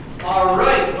All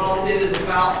right, well, it is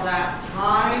about that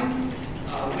time.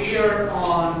 We are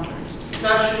on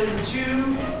session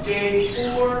 2, day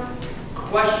 4,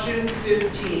 question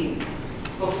 15.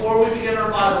 Before we begin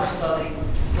our Bible study,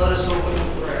 let us open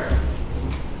with prayer.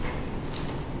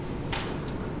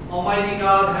 Almighty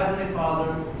God, Heavenly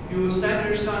Father, you have sent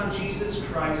your Son, Jesus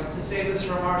Christ, to save us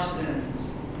from our sins.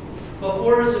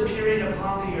 Before his appearing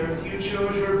upon the earth, you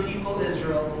chose your people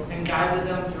Israel and guided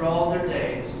them through all their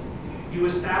days. You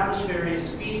established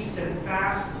various feasts and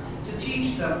fasts to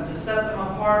teach them, to set them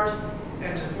apart,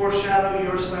 and to foreshadow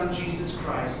your Son, Jesus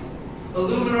Christ.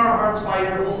 Illumine our hearts by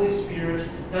your Holy Spirit,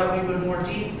 that we would more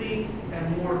deeply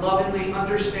and more lovingly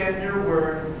understand your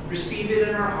word, receive it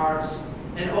in our hearts,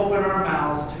 and open our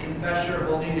mouths to confess your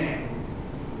holy name.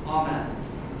 Amen.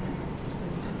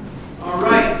 All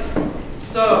right,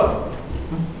 so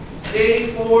day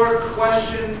 4,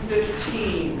 question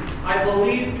 15. I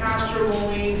believe Pastor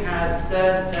Moline had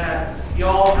said that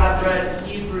y'all had read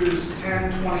Hebrews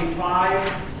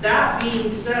 10:25. That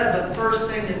being said, the first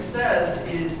thing it says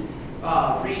is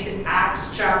read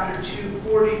Acts chapter 2,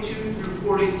 42 through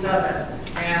 47.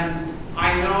 And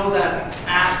I know that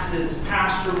Acts is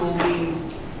Pastor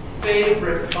Moline's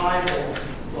favorite Bible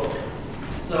book.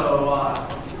 So,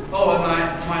 am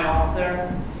I off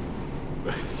there?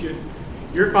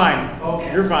 You're fine.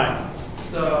 Okay. You're fine.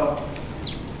 So,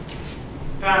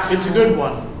 Pastor. It's a good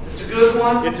one. It's a good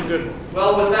one? It's a good one.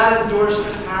 Well, with that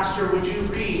endorsement, Pastor, would you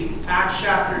read Acts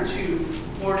chapter 2,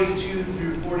 42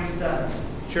 through 47?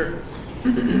 Sure.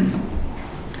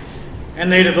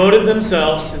 And they devoted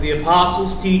themselves to the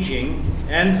apostles' teaching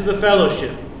and to the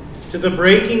fellowship, to the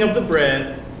breaking of the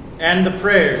bread and the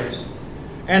prayers.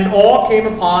 And awe came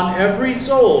upon every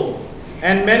soul,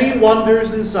 and many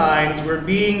wonders and signs were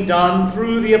being done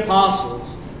through the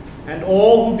apostles. And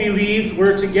all who believed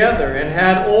were together and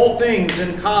had all things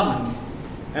in common.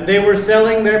 And they were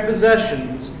selling their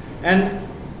possessions and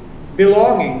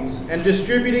belongings and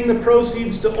distributing the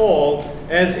proceeds to all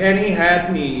as any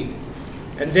had need.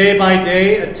 And day by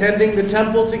day, attending the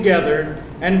temple together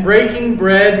and breaking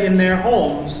bread in their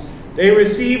homes, they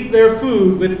received their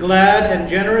food with glad and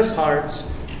generous hearts,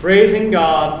 praising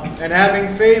God and having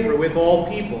favor with all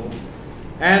people.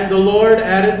 And the Lord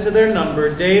added to their number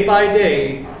day by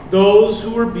day those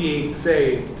who were being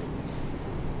saved.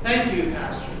 Thank you,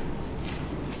 Pastor.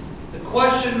 The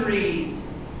question reads,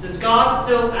 does God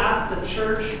still ask the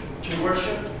church to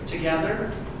worship together?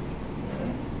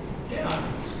 Yeah.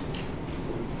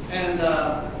 And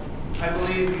I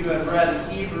believe you had read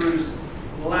Hebrews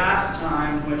last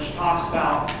time, which talks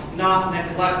about not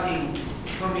neglecting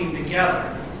coming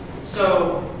together.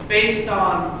 So, based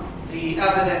on the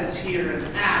evidence here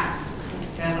in Acts,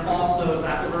 and also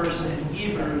that verse in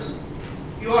Hebrews,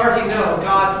 you already know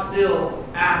God still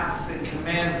asks and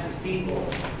commands his people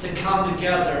to come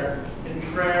together in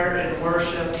prayer and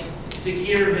worship, to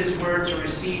hear his word, to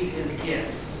receive his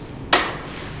gifts.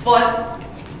 But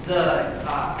the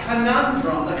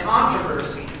conundrum, the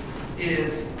controversy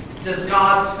is, does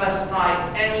God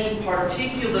specify any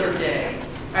particular day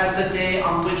as the day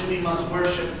on which we must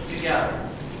worship together?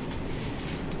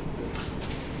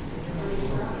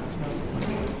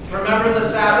 Remember the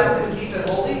Sabbath and keep it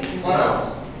holy? What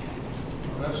else?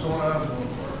 That's the one I was going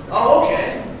for. Oh,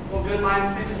 okay. Well, good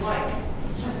minds think alike.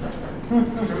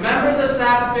 Remember the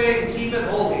Sabbath day and keep it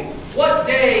holy. What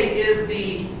day is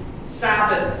the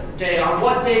Sabbath day? On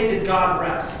what day did God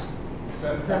rest?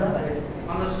 Seventh.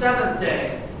 On the 7th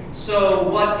day. So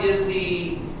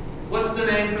what's the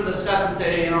name for the 7th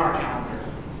day in our calendar?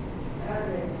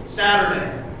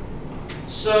 Saturday.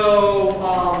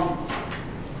 So,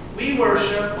 we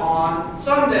worship on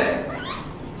Sunday,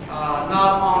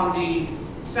 not on the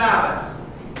Sabbath.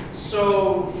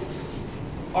 So,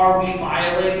 are we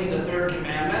violating the third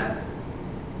commandment?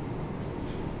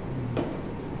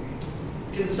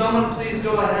 Can someone please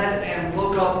go ahead and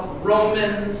look up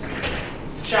Romans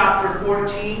chapter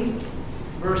 14,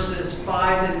 verses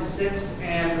 5 and 6,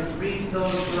 and read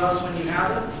those for us when you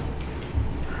have it?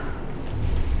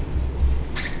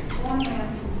 One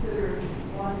man considers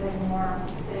one day more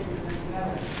sacred than the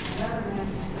other. Another man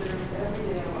considers every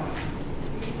day alike.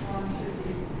 Each one should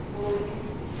be fully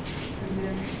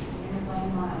convinced in his own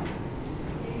mind.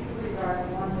 He who regards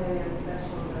one day as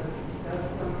special does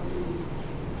so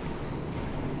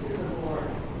to the Lord.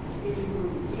 He who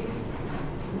eats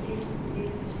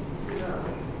to the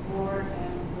Lord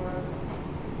and for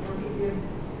he gives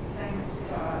thanks to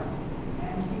God.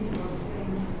 And he who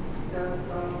abstains does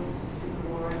so to the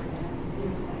Lord and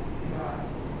gives thanks to God.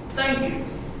 Thank you.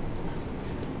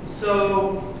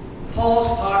 So, Paul's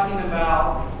talking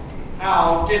about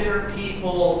how different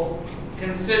people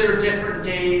consider different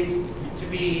days to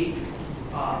be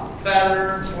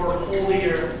better or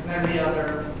holier than the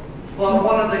other. But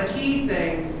one of the key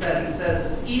things that he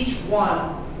says is each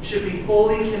one should be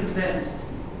fully convinced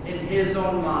in his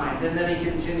own mind. And then he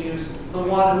continues, the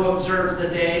one who observes the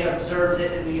day observes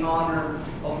it in the honor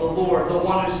of the Lord. The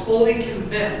one who's fully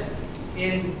convinced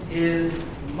in his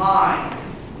mind.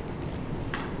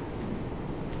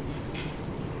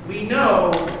 We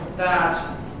know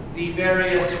that the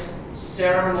various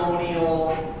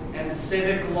ceremonial and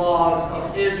civic laws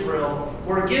of Israel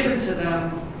were given to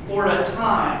them for a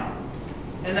time,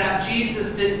 and that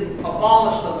Jesus didn't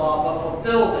abolish the law but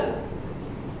fulfilled it.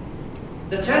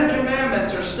 The 10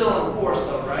 Commandments are still in force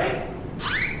though, right?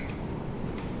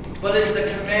 But is the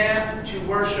command to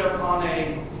worship on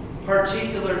a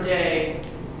particular day,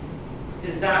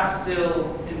 is that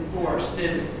still in force?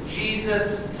 Did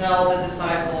Jesus tell the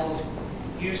disciples,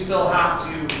 you still have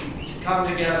to come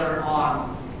together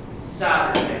on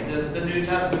Saturday? Does the New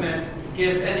Testament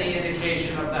give any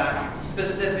indication of that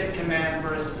specific command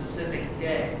for a specific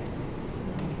day?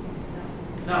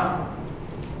 No.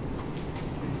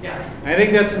 Yeah. I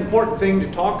think that's an important thing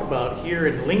to talk about here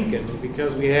in Lincoln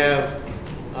because we have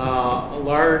a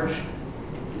large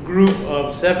group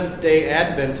of Seventh-day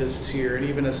Adventists here and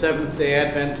even a Seventh-day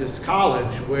Adventist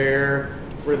college where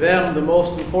for them the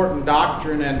most important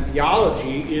doctrine and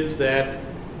theology is that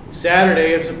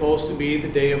Saturday is supposed to be the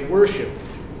day of worship.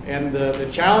 And the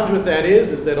challenge with that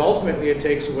is that ultimately it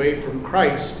takes away from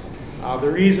Christ. The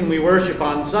reason we worship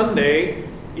on Sunday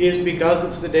is because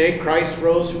it's the day Christ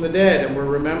rose from the dead, and we're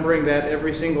remembering that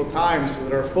every single time so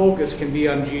that our focus can be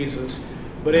on Jesus.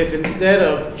 But if instead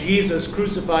of Jesus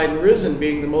crucified and risen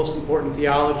being the most important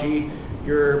theology,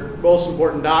 your most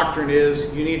important doctrine is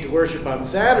you need to worship on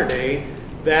Saturday,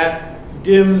 that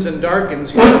dims and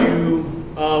darkens your view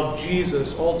of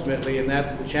Jesus ultimately, and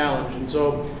that's the challenge. And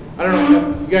so, I don't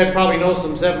know, you guys probably know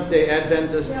some Seventh-day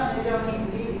Adventists. Yeah, they don't even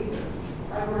meet either.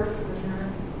 I worked with a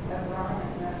nurse at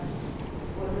Ryan that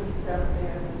wasn't Seventh-day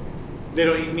Adventist. They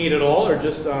don't eat meat at all, or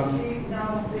just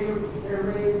No, they're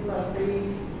raised by the.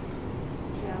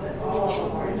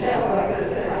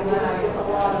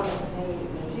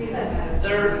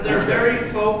 They're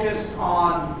very focused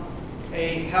on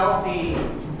a healthy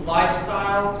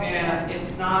lifestyle, and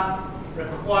it's not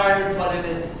required, but it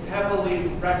is heavily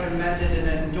recommended and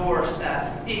endorsed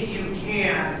that if you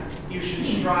can, you should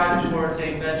strive towards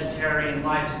a vegetarian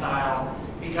lifestyle,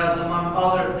 because among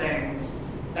other things,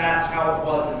 that's how it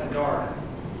was in the garden.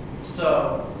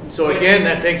 So again,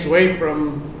 that takes away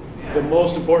from the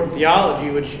most important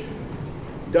theology, which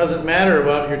doesn't matter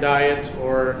about your diet,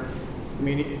 or, I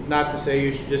mean, not to say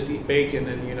you should just eat bacon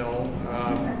and,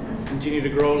 continue to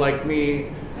grow like me,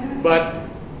 but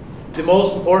the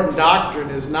most important doctrine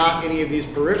is not any of these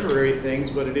periphery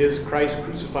things, but it is Christ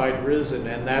crucified, risen,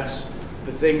 and that's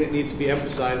the thing that needs to be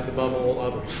emphasized above all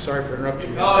others. Sorry for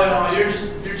interrupting you. Oh, no, you're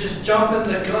just jumping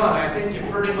the gun. I think you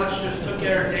pretty much just took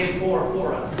care of day 4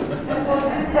 for us. The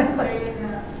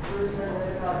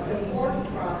pork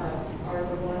products are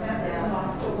the ones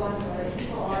that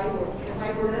people I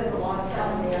worked as a lot of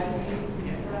Saturday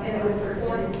and it was for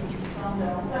pork.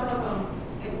 Some of them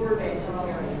were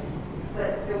vegetarian,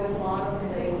 but there was a lot of them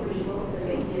they were people that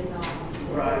they did not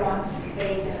want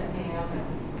bacon and ham and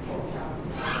pork chops.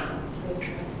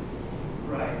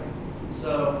 Right.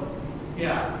 So,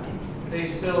 yeah, they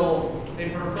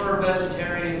prefer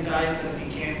vegetarian diet, but if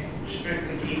you can't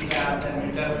strictly keep that, then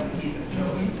you definitely keep it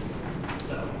kosher.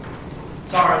 So,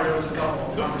 sorry, there was a couple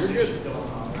of conversations going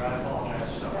on there. I apologize.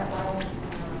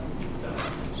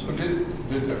 So did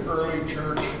the early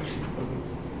church,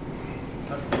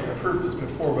 I think I've heard this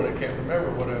before, but I can't remember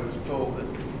what I was told, that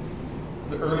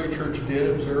the early church did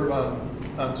observe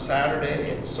on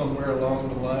Saturday, and somewhere along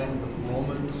the line the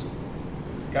Romans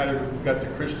got the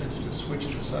Christians to switch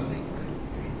to Sunday.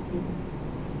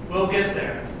 We'll get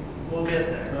there. We'll get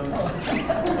there.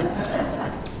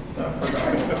 I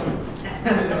forgot.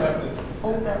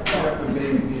 You have to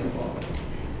make me involved.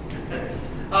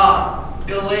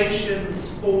 Galatians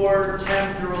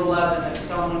 4:10 through 11, if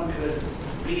someone could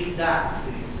read that,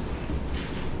 please.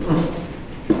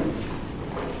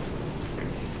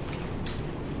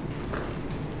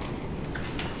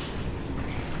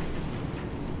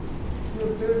 You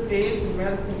observe days and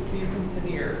months and seasons and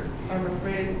years. I'm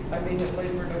afraid I may have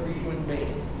labored over you in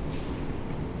vain.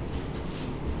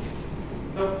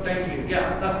 Oh, thank you.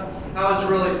 Yeah, that was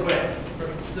really quick.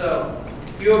 So,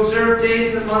 you observe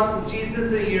days and months and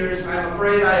seasons and years. I'm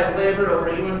afraid I have labored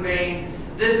over you in vain.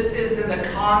 This is in the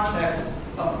context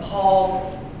of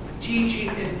Paul teaching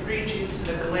and preaching to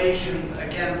the Galatians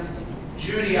against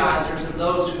Judaizers and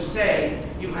those who say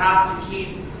you have to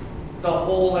keep the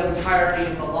whole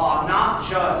entirety of the law, not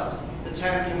just the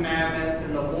Ten Commandments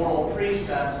and the moral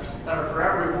precepts that are for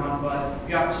everyone, but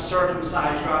you have to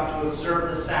circumcise, you have to observe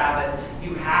the Sabbath,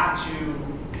 you have to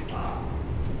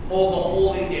hold the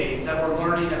holy days that we're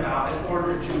learning about in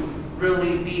order to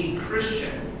really be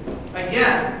Christian.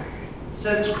 Again,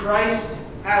 since Christ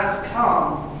has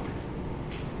come,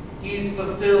 He's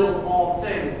fulfilled all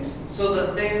things. So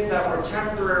the things that were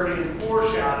temporary and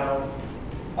foreshadow,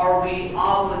 are we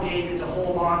obligated to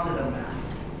hold on to them now?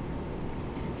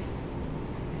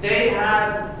 They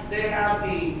had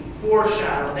the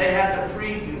foreshadow, they had the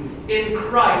preview. In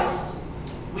Christ,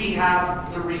 we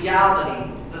have the reality,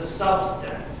 the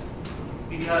substance,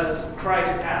 because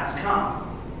Christ has come.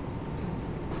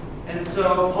 And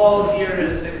so Paul here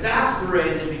is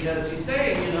exasperated because he's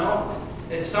saying,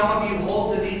 if some of you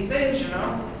hold to these things,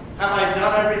 have I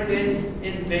done everything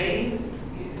in vain?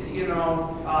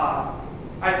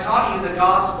 I've taught you the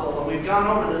gospel, and we've gone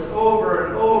over this over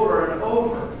and over and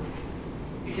over.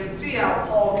 You can see how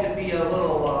Paul could be a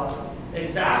little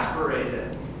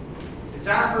exasperated.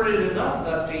 Exasperated enough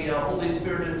that the Holy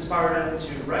Spirit inspired him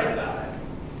to write about it.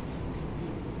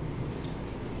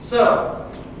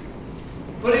 So,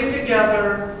 putting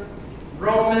together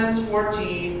Romans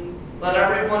 14, let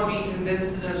everyone be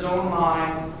convinced in his own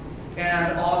mind,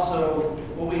 and also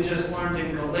what we just learned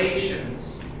in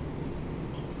Galatians.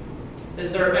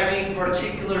 Is there any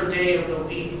particular day of the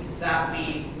week that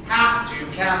we have to,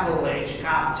 capital H,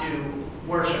 have to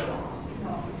worship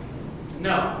on?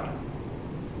 No.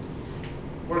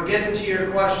 We're getting to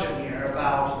your question here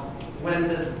about when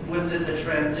did the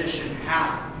transition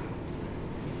happen?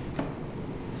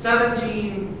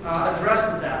 17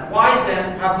 addresses that. Why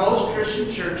then have most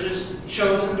Christian churches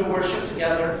chosen to worship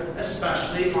together,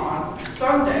 especially on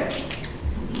Sunday?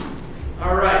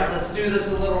 All right, let's do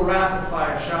this a little rapid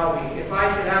fire, shall we? If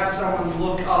I could have someone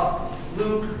look up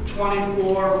Luke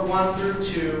 24, 1 through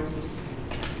 2,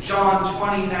 John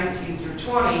 20, 19 through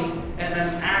 20, and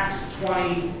then Acts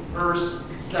 20, verse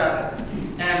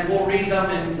 7. And we'll read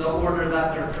them in the order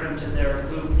that they're printed there,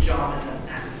 Luke, John, and then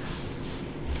Acts.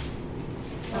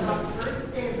 On the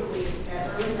first day of the week, at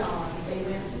early dawn, they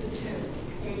went to the tomb,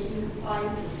 taking the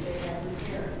spices they had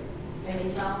prepared. And he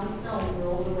found the stone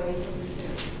rolled away from the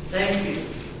tomb. Thank you.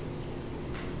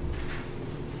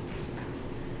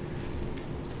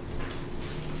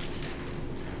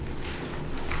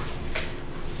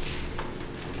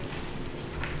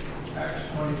 Acts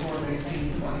 24,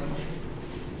 18, 20.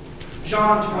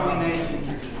 John 20, 19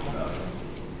 through 20.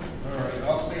 All right,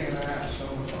 I'll stay in Acts.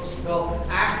 Well,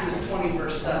 Acts is 20,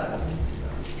 verse 7. All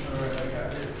right, I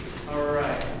got it. All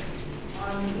right.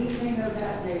 On the evening of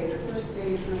that day, the first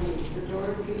day of the week, the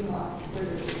doors being locked where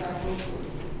the disciples were,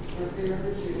 for fear of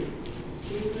the Jews,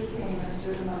 Jesus came and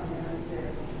stood among them and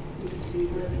said, "Peace be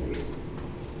with you."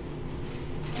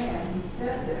 And he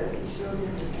said this, he showed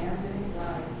him his hands and his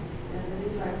side, and the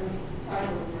disciples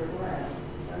were glad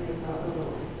when they saw the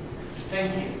Lord.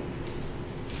 Thank you.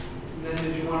 And then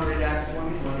did you want to read Acts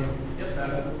 20? 20, Yes.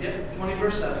 7. Yep, 20,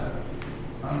 verse 7.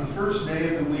 On the first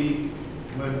day of the week,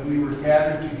 when we were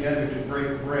gathered together to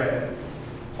break bread,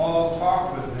 Paul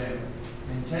talked with them,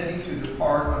 intending to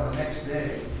depart on the next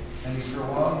day, and he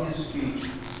prolonged his speech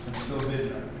until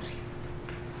midnight.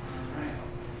 All right.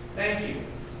 Thank you.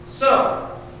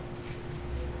 So,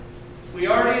 we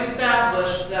already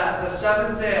established that the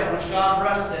seventh day on which God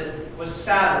rested was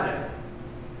Saturday.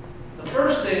 The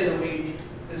first day of the week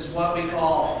is what we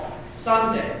call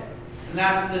Sunday, and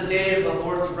that's the day of the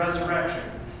Lord's resurrection.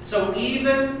 So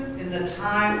even in the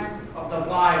time of the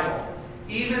Bible,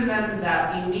 even then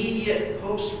that immediate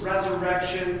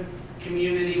post-resurrection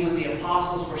community when the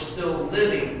apostles were still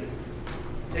living,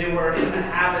 they were in the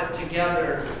habit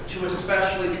together to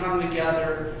especially come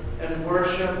together and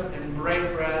worship and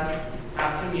break bread,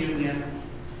 have communion,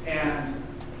 and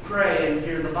pray and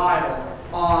hear the Bible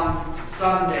on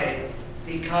Sunday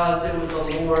because it was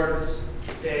the Lord's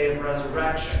day of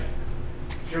resurrection.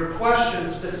 Your question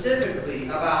specifically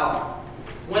about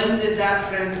when did that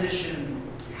transition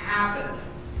happen?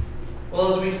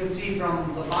 Well, as we can see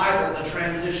from the Bible, the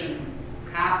transition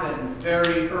happened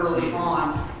very early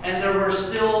on, and there were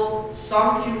still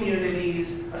some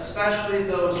communities, especially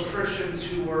those Christians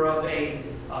who were of a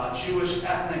Jewish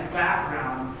ethnic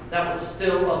background, that would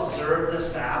still observe the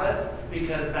Sabbath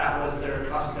because that was their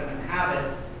custom and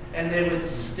habit, and they would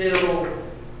still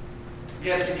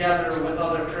get together with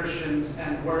other Christians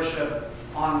and worship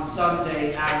on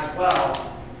Sunday as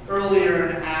well. Earlier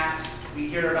in Acts, we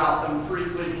hear about them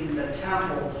frequenting the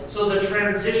temple. So the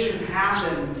transition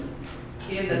happened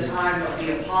in the time of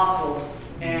the apostles,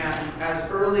 And as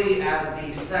early as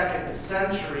the 2nd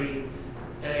century,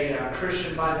 a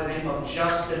Christian by the name of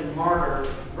Justin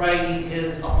Martyr, writing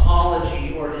his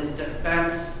apology or his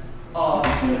defense of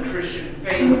the Christian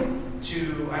faith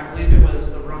to, I believe it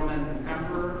was the Roman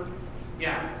emperor.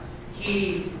 Yeah.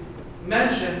 He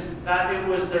mentioned that it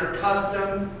was their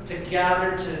custom to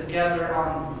gather together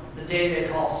on the day they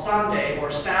call Sunday,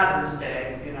 or Saturn's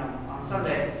Day, on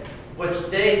Sunday, which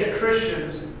they, the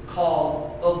Christians,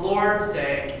 called the Lord's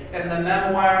Day, and the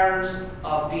memoirs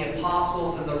of the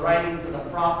apostles and the writings of the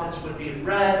prophets would be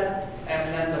read,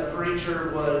 and then the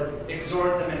preacher would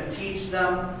exhort them and teach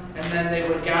them, and then they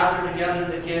would gather together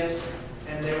the gifts,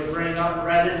 and they would bring up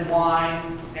bread and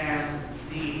wine, and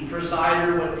the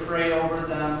presider would pray over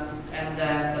them, and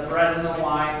then the bread and the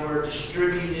wine were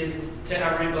distributed to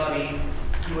everybody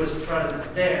who was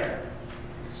present there.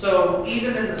 So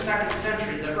even in the 2nd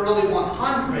century, the early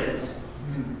 100s,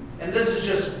 and this is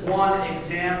just one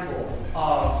example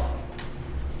of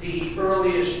the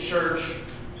earliest church,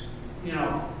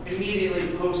 immediately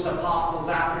post-apostles,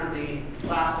 after the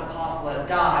last apostle had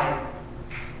died,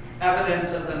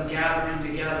 evidence of them gathering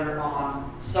together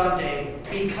on Sunday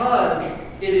because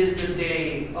it is the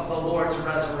day of the Lord's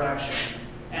resurrection.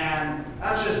 And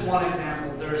that's just one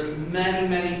example. There's many,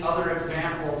 many other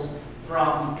examples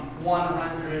from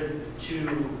 100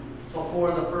 to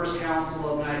before the First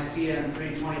Council of Nicaea in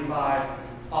 325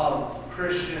 of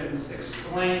Christians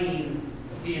explaining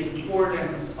the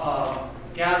importance of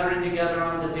gathering together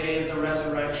on the day of the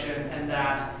resurrection, and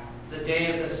that the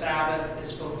day of the Sabbath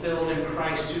is fulfilled in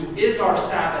Christ, who is our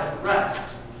Sabbath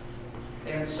rest.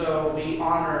 And so we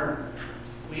honor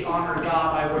God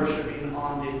by worshiping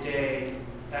on the day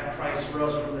that Christ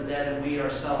rose from the dead, and we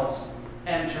ourselves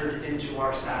entered into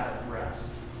our Sabbath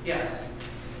rest. Yes?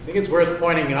 I think it's worth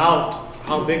pointing out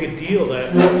how big a deal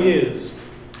that is.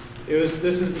 This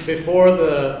is before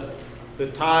the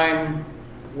time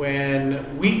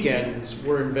when weekends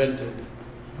were invented.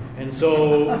 And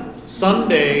so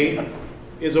Sunday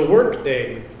is a work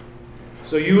day.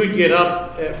 So you would get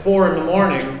up at 4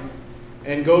 a.m.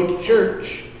 and go to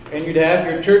church, and you'd have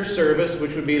your church service,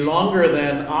 which would be longer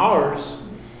than ours,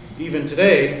 even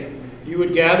today. You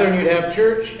would gather and you'd have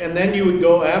church, and then you would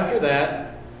go after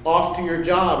that off to your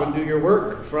job and do your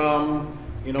work from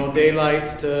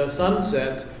daylight to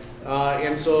sunset.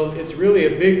 And so it's really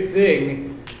a big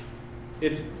thing.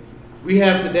 We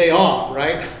have the day off,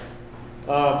 right?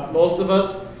 Most of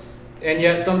us. And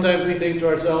yet sometimes we think to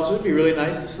ourselves, it would be really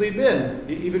nice to sleep in.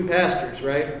 Even pastors,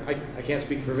 right? I can't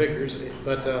speak for vicars,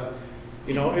 but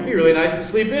it'd be really nice to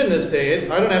sleep in this day.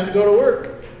 I don't have to go to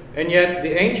work. And yet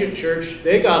the ancient church,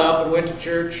 they got up and went to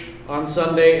church on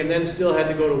Sunday and then still had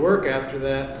to go to work after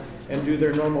that and do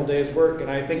their normal day's work.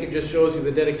 And I think it just shows you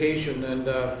the dedication and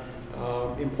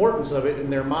importance of it in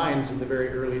their minds in the very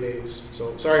early days.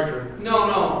 So sorry for... No.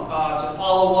 To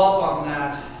follow up on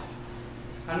that,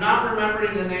 I'm not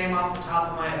remembering the name off the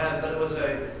top of my head, but it was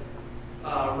a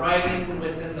writing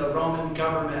within the Roman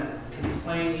government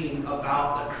complaining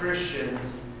about the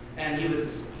Christians, and he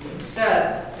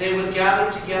said they would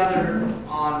gather together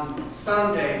on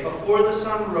Sunday before the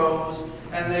sun rose,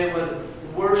 and they would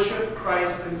worship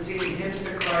Christ and sing hymns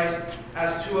to Christ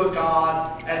as to a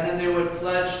God, and then they would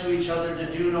pledge to each other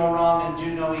to do no wrong and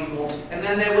do no evil, and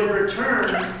then they would return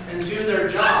and do their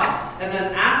jobs, and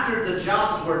then after the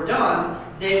jobs were done,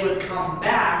 they would come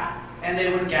back and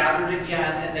they would gather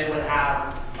again and they would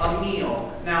have a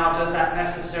meal. Now, does that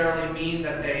necessarily mean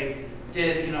that they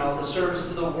did, the service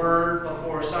of the word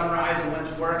before sunrise and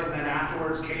went to work and then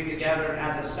afterwards came together and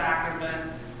had the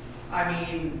sacrament? I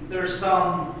mean, there's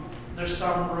some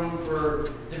room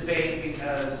for debate,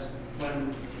 because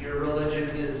when your religion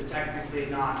is technically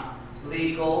not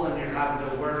legal and you're having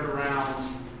to work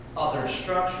around other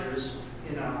structures,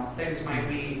 things might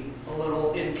be a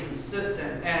little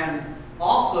inconsistent. And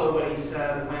also what he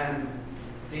said, when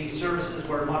the services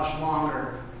were much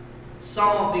longer,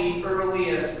 some of the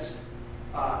earliest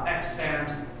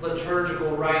extant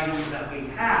liturgical writings that we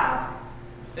have,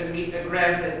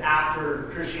 granted after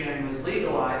Christianity was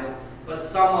legalized, but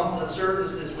some of the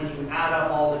services, when you add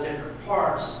up all the different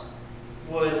parts,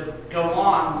 would go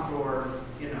on for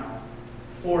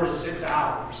 4 to 6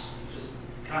 hours, just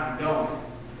kind of going.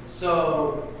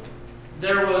 So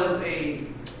there was a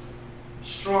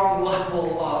strong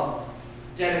level of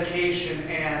dedication,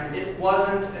 and it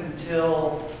wasn't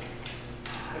until,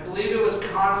 I believe it was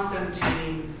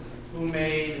Constantine who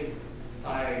made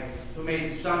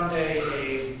Sunday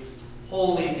a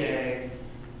holy day,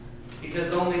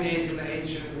 because the only days in the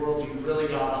ancient world you really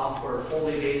got off were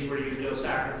holy days where you go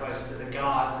sacrifice to the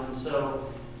gods. And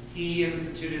so he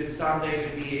instituted Sunday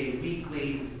to be a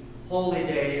weekly holy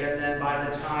day, and then by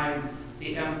the time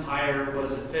the empire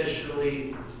was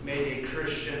officially made a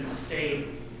Christian state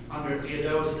under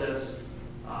Theodosius,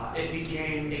 it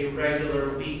became a regular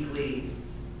weekly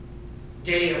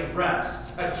day of rest,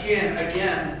 akin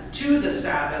again to the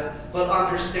Sabbath, but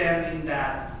understanding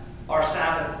that our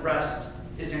Sabbath rest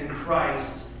is in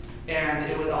Christ, and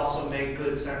it would also make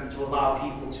good sense to allow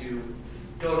people to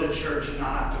go to church and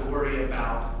not have to worry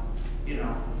about,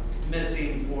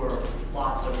 missing for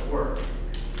lots of work.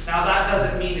 Now that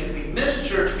doesn't mean if we miss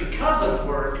church because of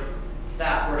work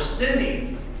that we're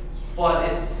sinning,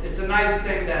 but it's a nice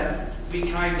thing that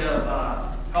we kind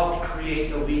of helped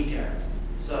create the weekend.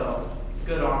 So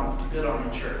good on the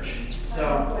church. I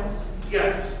have a question.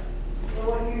 Yes.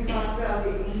 Well, when you talk about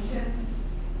the ancient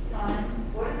times,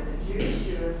 what did the Jews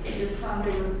do if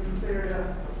Sunday was considered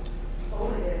a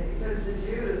holy day? Because the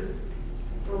Jews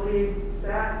believed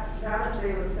that Sabbath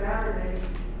day was Saturday,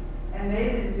 and they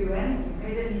didn't do anything.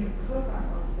 They didn't even cook on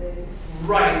those days.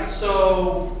 Right.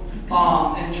 So,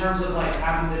 in terms of like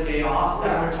having the day off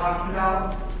that we're talking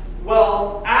about,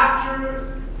 well,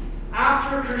 after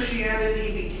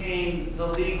Christianity became the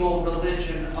legal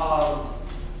religion of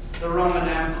the Roman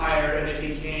Empire, and it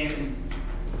became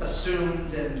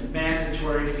assumed and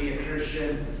mandatory to be a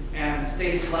Christian, and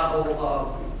state level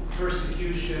of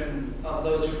persecution of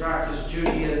those who practiced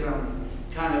Judaism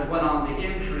kind of went on the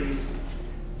increase,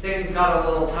 things got a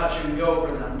little touch and go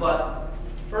for them. But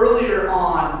earlier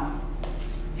on,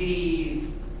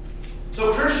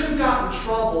 so Christians got in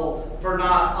trouble for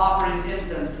not offering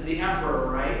incense to the emperor,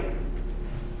 right?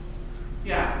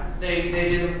 Yeah, they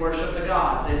didn't worship the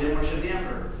gods, they didn't worship the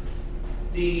emperor.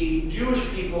 The Jewish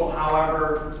people,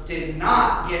 however, did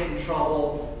not get in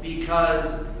trouble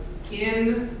because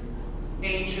in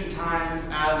ancient times,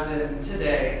 as in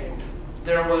today,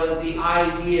 there was the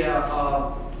idea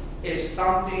of if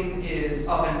something is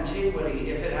of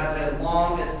antiquity, if it has a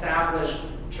long established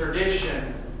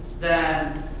tradition,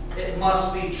 then it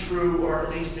must be true, or at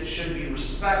least it should be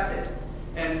respected.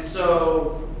 And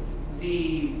so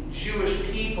the Jewish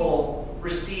people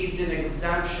received an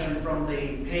exemption from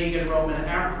the pagan Roman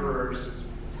emperors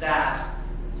that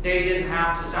they didn't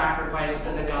have to sacrifice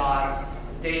to the gods,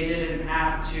 they didn't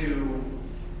have to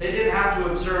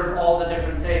observe all the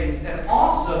different things, and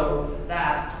also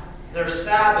that their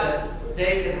Sabbath,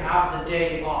 they could have the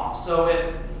day off. So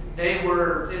if they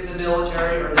were in the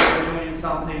military or they were doing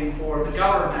something for the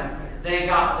government, they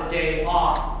got the day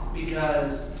off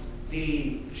because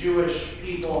the Jewish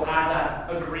people had that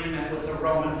agreement with the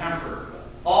Roman emperor.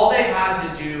 All they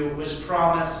had to do was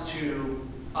promise to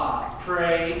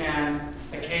pray and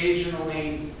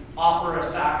occasionally offer a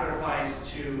sacrifice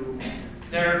to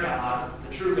their God,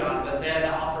 the true God, but they had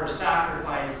to offer a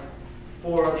sacrifice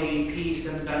for the peace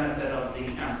and benefit of the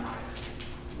empire.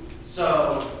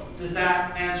 So, does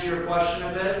that answer your question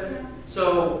a bit?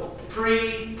 So,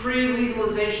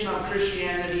 pre-legalization of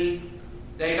Christianity,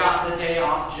 they got the day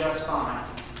off just fine.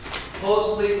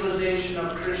 Post-legalization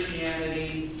of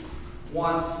Christianity,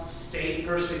 once state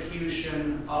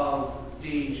persecution of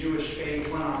the Jewish faith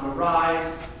went on the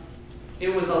rise,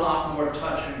 it was a lot more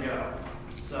touch and go.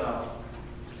 So,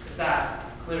 if that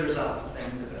clears up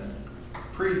things a bit.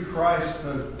 Pre-Christ,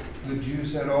 the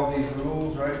Jews had all these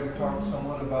rules, right? We talked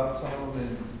somewhat about some of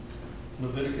them in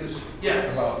Leviticus.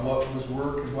 Yes. About what was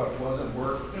work and what wasn't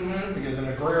work. Mm-hmm. Because in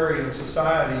agrarian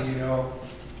society,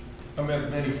 I met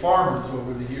many farmers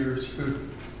over the years who,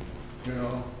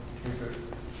 if it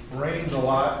rained a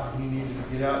lot, he needed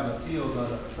to get out in the field on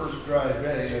the first dry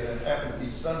day, and it happened to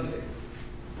be Sunday.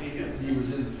 He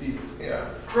was in the field. Yeah.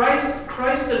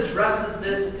 Christ addresses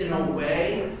this in a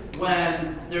way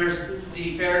when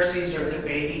the Pharisees are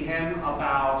debating him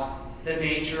about the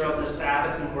nature of the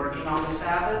Sabbath and working on the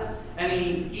Sabbath, and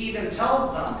he even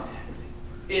tells them,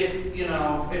 if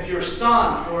your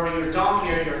son or your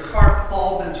donkey or your cart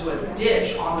falls into a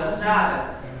ditch on the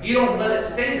Sabbath, you don't let it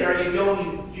stay there. You go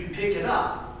and you pick it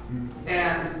up,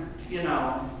 and you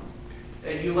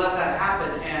let that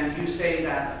happen, and you say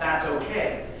that that's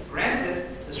okay. Granted,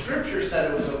 the scripture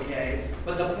said it was okay,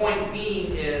 but the point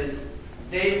being is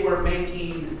they were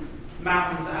making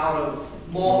mountains out of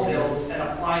molehills and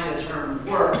applying the term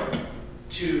work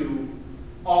to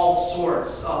all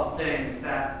sorts of things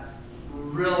that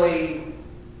really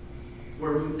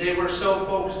they were so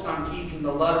focused on keeping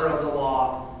the letter of the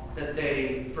law that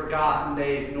they forgot and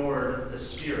they ignored the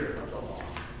spirit of the law.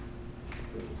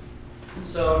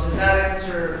 So does that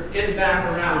answer, getting back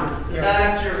around, does that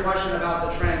answer your question about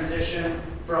the transition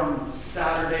from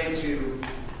Saturday to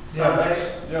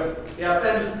Sunday?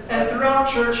 Yeah. And throughout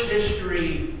church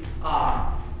history,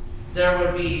 there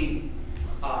would be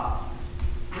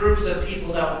groups of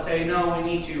people that would say, no, we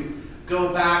need to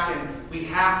go back and we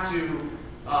have to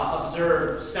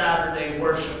observe Saturday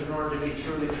worship in order to be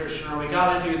truly Christian, or we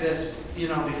got to do this,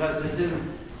 because it's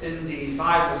in the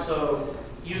Bible. So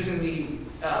using the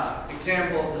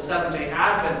example of the Seventh-day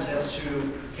Adventists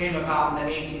who came about in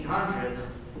the 1800s,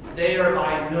 they are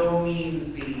by no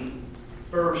means the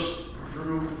first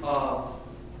group of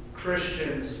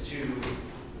Christians to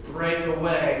break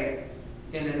away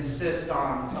and insist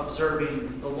on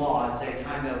observing the law. It's a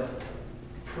kind of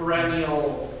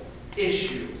perennial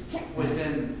issue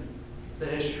within the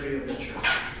history of the church.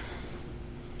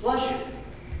 Bless you.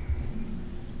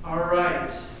 All right.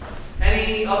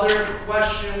 Any other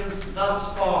questions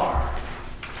thus far?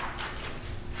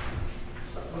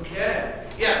 Okay.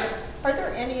 Yes. Are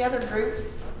there any other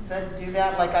groups that do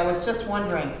that? Like, I was just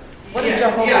wondering, what do Yeah,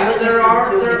 Jehovah's yes, Witnesses there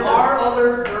are. do? There Because are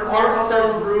other they're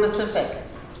so groups. specific.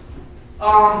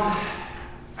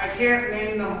 I can't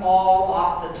name them all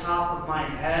off the top of my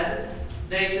head.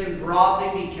 They can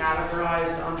broadly be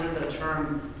categorized under the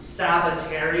term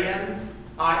Sabbatarian.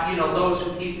 Those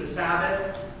who keep the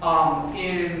Sabbath.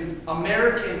 In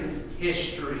American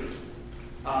history,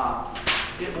 there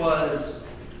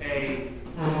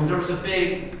was a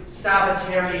big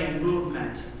Sabbatarian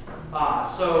movement.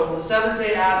 So the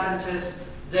Seventh-day Adventists,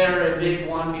 they're a big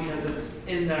one because it's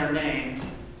in their name.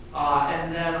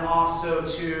 And then also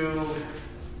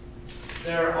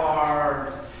there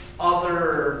are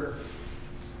other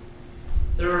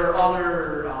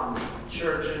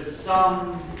churches,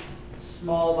 some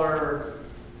smaller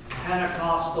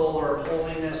Pentecostal or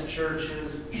holiness church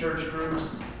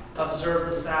groups observe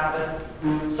the Sabbath.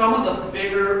 Some of the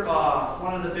bigger,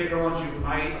 one of the bigger ones you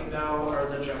might know are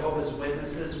the Jehovah's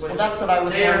Witnesses, which Well, that's what I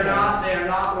was they are wondering.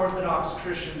 not Orthodox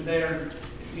Christians. They're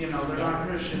not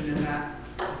Christian in that,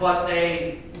 but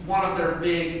one of their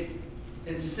big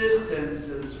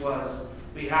insistences was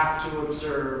we have to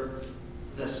observe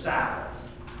the Sabbath.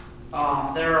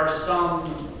 There are some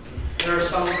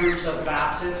groups of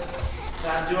Baptists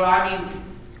that do. I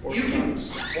mean, you can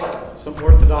what? Some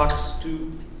Orthodox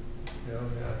too. Yeah,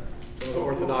 Some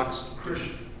Orthodox.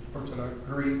 Christian. Orthodox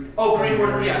Greek. Oh, Greek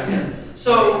word, yes.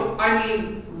 So, I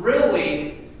mean,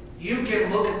 really, you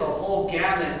can look at the whole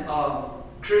gamut of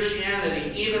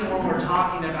Christianity, even when we're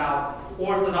talking about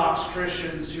Orthodox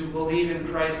Christians who believe in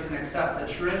Christ and accept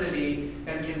the Trinity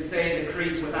and can say the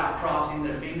creeds without crossing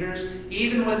their fingers.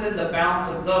 Even within the bounds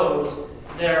of those,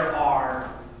 there are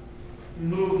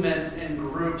movements and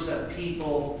groups of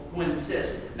people who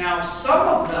insist. Now, some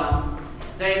of them,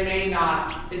 they may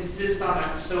not insist on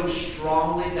it so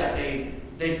strongly that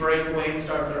they break away and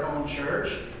start their own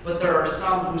church, but there are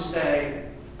some who say,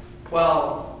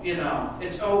 well,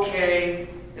 it's okay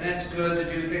and it's good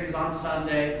to do things on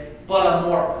Sunday, but a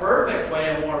more perfect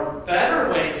way, a more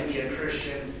better way to be a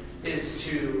Christian is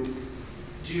to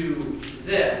do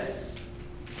this,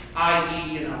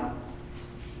 i.e.,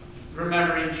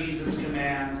 remembering Jesus'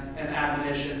 command and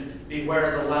admonition,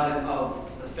 beware the leaven of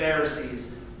the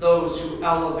Pharisees, those who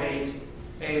elevate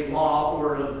a law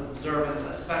or an observance,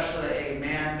 especially a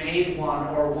man-made one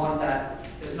or one that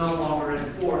is no longer in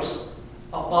force,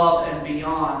 above and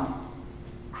beyond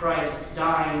Christ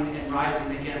dying and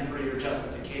rising again for your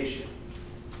justification.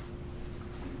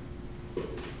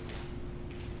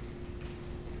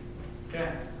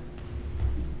 Okay.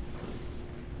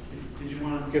 Did you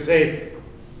want to? Because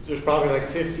there's probably like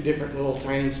 50 different little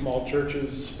tiny small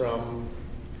churches, from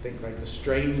I think like the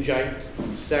Strangeite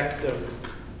sect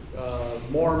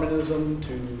of Mormonism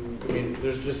to,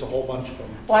 there's just a whole bunch of them.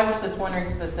 Well, I was just wondering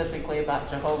specifically about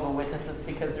Jehovah's Witnesses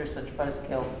because they're such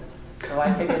buzzkills. So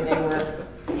I figured they were,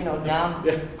 down.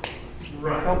 Yeah.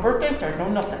 Right. No birthdays, there's no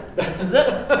nothing. This is it.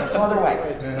 There's no other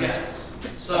way. Yes.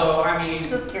 So, I mean,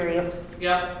 Just curious.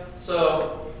 yep.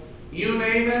 So, you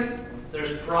name it,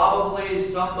 there's probably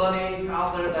somebody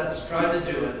out there that's trying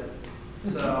to do it.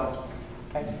 So,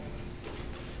 Okay.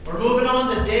 we're moving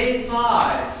on to day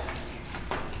 5.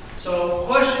 So,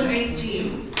 question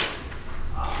 18.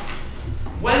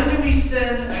 When do we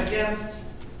sin against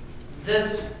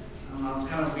this? I don't know, it's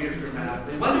kind of weird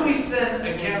grammatically. When do we sin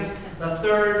against the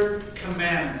third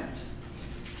commandment?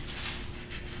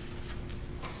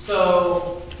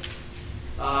 So,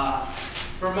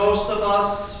 for most of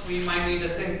us, we might need to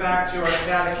think back to our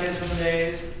catechism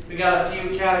days. We got a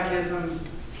few catechism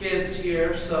kids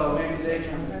here, so maybe they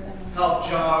can help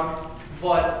jog.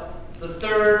 But the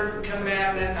third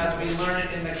commandment, as we learn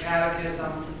it in the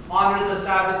catechism, honor the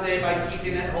Sabbath day by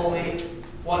keeping it holy.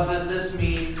 What does this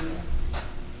mean?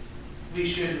 We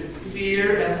should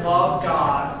fear and love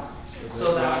God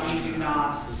so that we do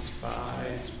not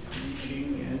despise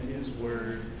preaching and his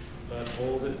word, but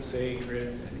hold it sacred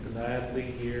and gladly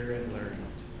hear and learn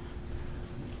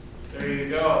it. There you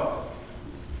go.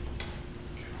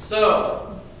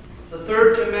 So, the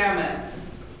third commandment,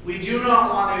 we do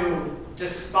not want to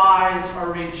despise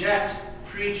or reject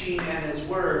preaching and His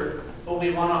Word, but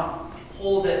we want to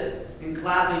hold it and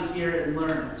gladly hear and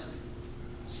learn it.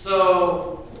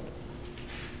 So,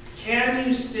 can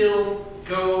you still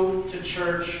go to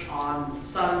church on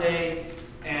Sunday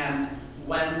and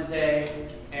Wednesday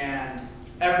and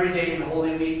every day in the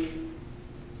Holy Week?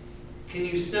 Can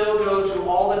you still go to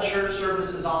all the church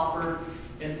services offered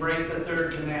and break the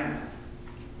third commandment?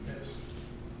 Yes.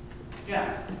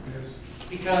 Yeah, Yes.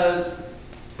 because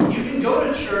you can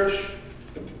go to church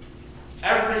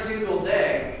every single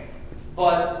day,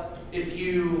 but if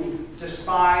you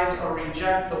despise or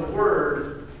reject the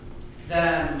Word,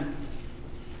 then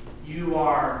you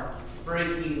are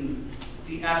breaking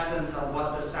the essence of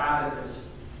what the Sabbath is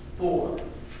for.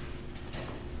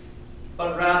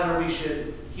 But rather we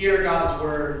should hear God's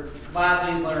Word,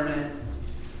 gladly learn it,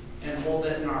 and hold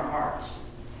it in our hearts.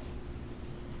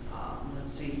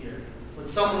 Let's see here. Would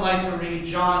someone like to read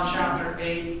John chapter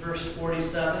 8, verse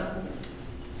 47?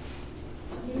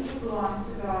 He who belongs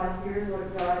to God hears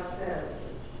what God says.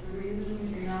 The reason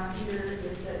you do not hear is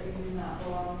that you do not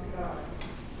belong to God.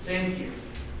 Thank you.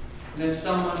 And if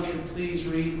someone can please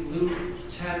read Luke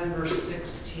 10, verse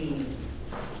 16.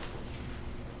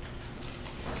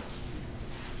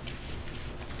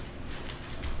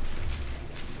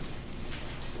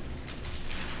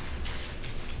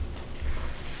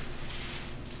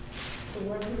 The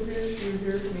one who hears you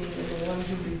hears me, and the one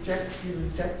who rejects you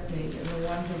rejects me, and the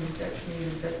one who rejects me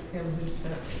rejects him who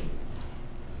sent me.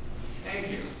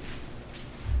 Thank you.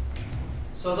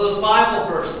 So those Bible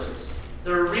verses,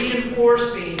 they're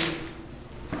reinforcing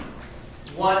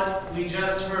what we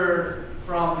just heard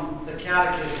from the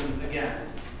Catechism again.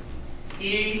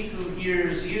 He who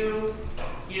hears you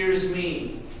hears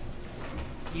me.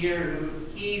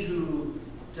 He who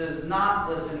does not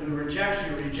listen, who rejects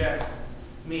you, rejects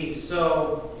me.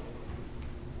 So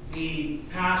the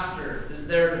pastor is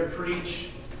there to preach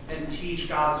and teach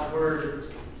God's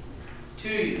Word to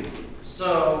you.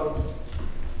 So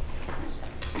it's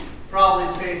probably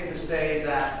safe to say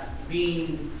that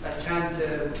being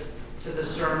attentive to the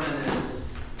sermon is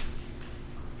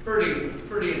pretty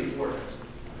important,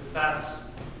 because that's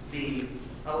the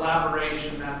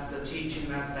elaboration, that's the teaching,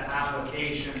 that's the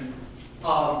application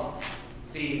of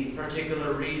the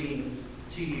particular reading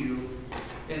to you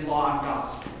in law and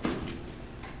gospel.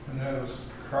 And that was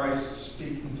Christ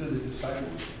speaking to the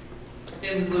disciples.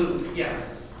 In Luke,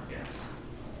 yes.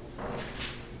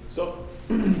 So,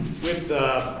 with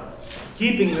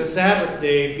keeping the Sabbath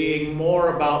day being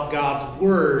more about God's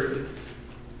Word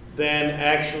than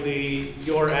actually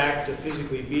your act of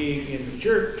physically being in the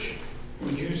church,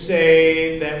 would you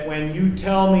say that when you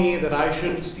tell me that I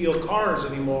shouldn't steal cars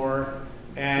anymore,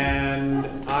 and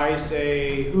I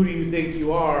say, "Who do you think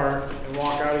you are?" and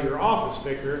walk out of your office,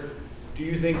 Vicar, do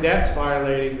you think that's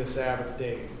violating the Sabbath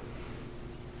day?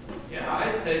 Yeah,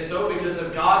 I'd say so, because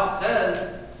if God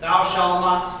says, "Thou shalt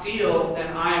not steal,"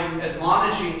 and I'm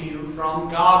admonishing you from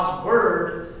God's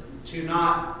Word to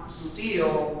not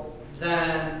steal,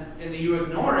 then and you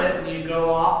ignore it and you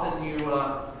go off and you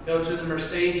go to the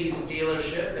Mercedes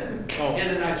dealership and get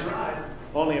a nice ride.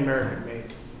 Only American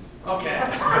made. Okay. I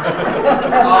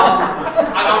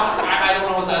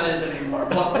don't know what that is anymore.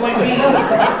 But point being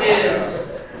is,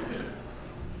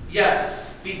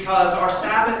 yes, because our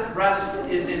Sabbath rest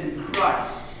is in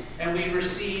Christ, and we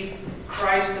receive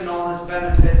Christ and all His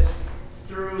benefits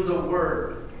through the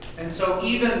Word. And so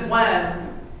even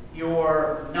when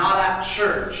you're not at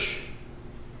church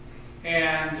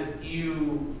and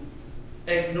you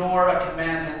ignore a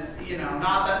commandment,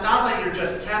 not that you're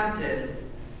just tempted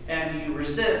and you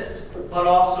resist, but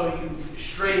also you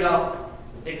straight up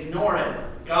ignore it.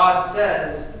 God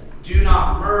says, "Do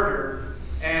not murder,"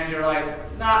 and you're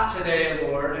like, "Not today,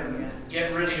 Lord," and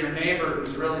get rid of your neighbor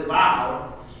who's really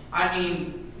loud. I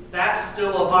mean, that's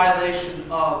still a violation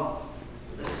of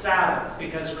the Sabbath,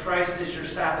 because Christ is your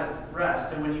Sabbath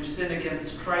rest. And when you sin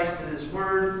against Christ and His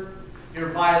Word, you're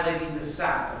violating the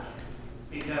Sabbath,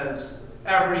 because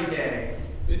every day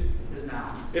is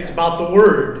now. It's about the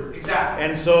Word. Exactly.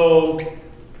 And so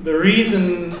the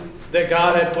reason that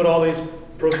God had put all these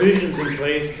provisions in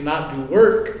place to not do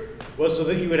work was so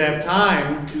that you would have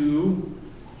time to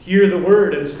hear the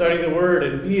Word and study the Word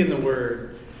and be in the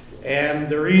Word. And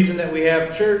the reason that we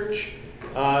have church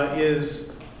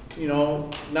is,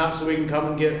 not so we can come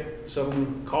and get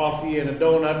some coffee and a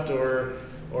donut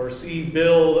or see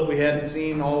Bill that we hadn't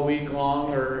seen all week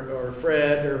long, or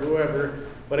Fred or whoever.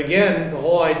 But again, the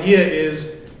whole idea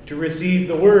is to receive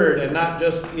the word, and not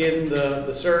just in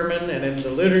the sermon and in the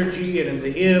liturgy and in the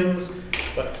hymns,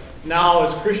 but now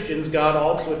as Christians, God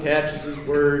also attaches his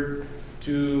word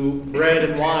to bread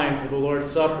and wine for the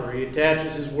Lord's Supper. He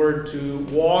attaches his word to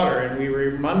water, and we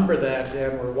remember that,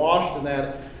 and we're washed in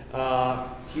that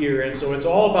here. And so it's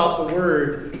all about the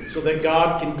word, so that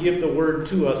God can give the word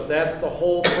to us. That's the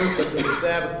whole purpose of the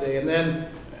Sabbath day. And then,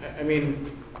 I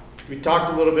mean, we talked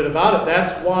a little bit about it.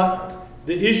 That's what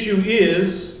the issue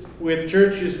is with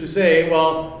churches who say,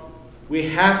 well, we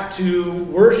have to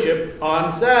worship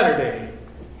on Saturday,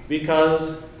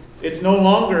 because it's no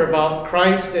longer about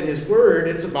Christ and his word.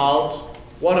 It's about,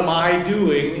 what am I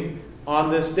doing on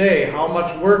this day? How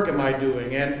much work am I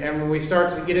doing? And when we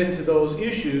start to get into those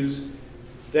issues,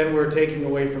 then we're taking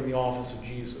away from the office of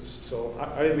Jesus. So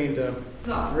I didn't mean to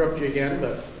interrupt you again,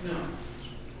 but... No.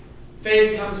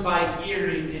 Faith comes by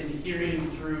hearing, and hearing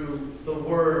through the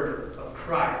word of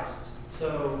Christ.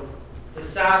 So the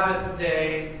Sabbath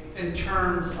day, in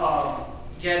terms of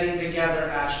getting together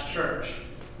as church,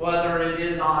 whether it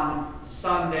is on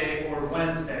Sunday or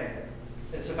Wednesday,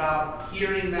 it's about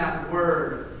hearing that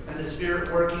word and the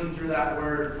Spirit working through that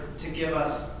word to give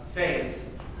us faith.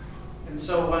 And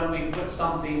so when we put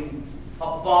something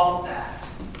above that,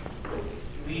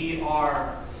 we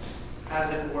are,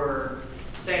 as it were,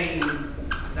 saying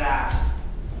that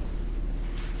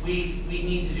we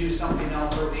need to do something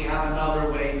else, or we have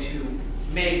another way to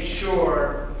make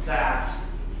sure that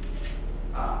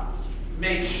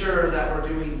we're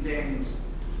doing things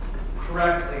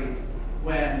correctly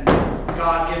when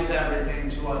God gives everything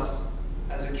to us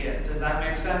as a gift. Does that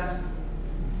make sense?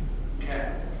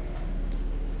 Okay.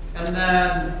 And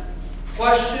then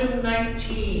question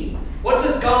 19. What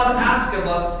does God ask of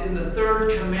us in the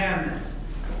third commandment?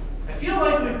 I feel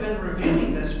like we've been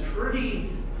reviewing this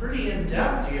pretty in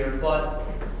depth here, but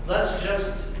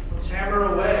let's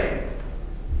hammer away.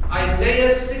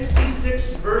 Isaiah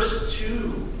 66 verse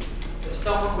 2. If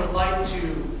someone would like to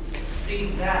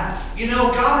read that. You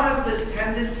know, God has this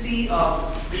tendency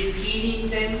of repeating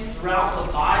things throughout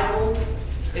the Bible.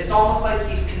 It's almost like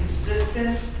he's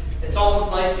consistent. It's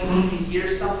almost like we need to hear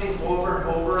something over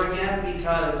and over again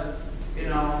because, you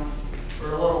know,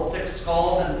 we're a little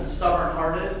thick-skulled and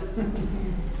stubborn-hearted.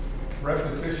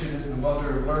 Repetition is the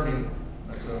mother of learning.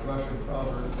 That's a Russian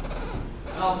proverb.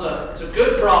 Well, it's a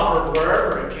good proverb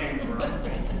wherever it came from.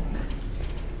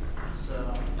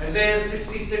 So, Isaiah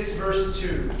 66 verse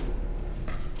 2.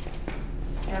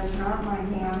 Has not my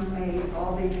hand made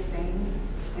all these things,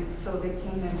 and so they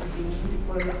came into being,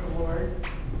 declares the Lord?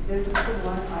 This is the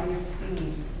one I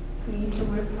esteem, he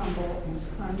who is humble and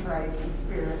contrite in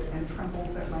spirit and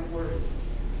trembles at my word.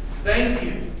 Thank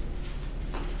you.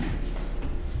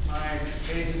 My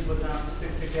pages would not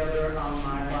stick together on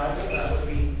my Bible. That would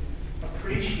be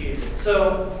appreciated.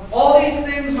 So, all these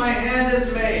things my hand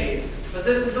has made, but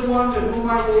this is the one to whom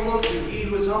I will look to, he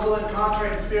who is humble and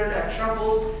contrite in spirit and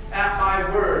trembles at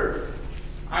my word.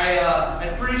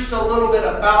 I preached a little bit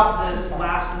about this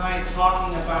last night,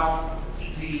 talking about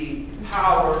the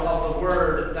power of the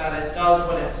word, that it does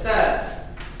what it says.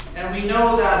 And we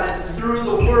know that it's through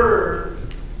the word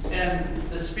and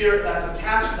the spirit that's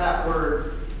attached to that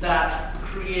word that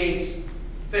creates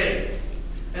faith.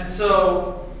 And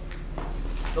so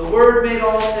the word made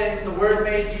all things, the word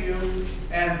made you,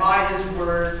 and by his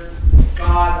word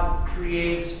God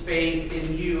creates faith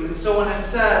in you. And so when it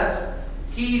says,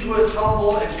 he who is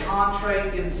humble and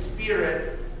contrite in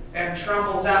spirit and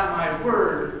trembles at my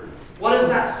word, what does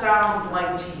that sound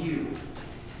like to you?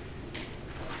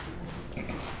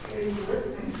 Are you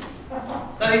listening?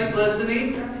 That he's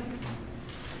listening?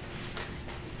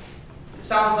 It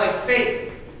sounds like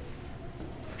faith.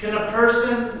 Can a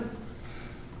person,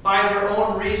 by their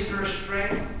own reason or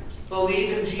strength,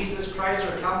 believe in Jesus Christ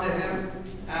or come to him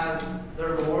as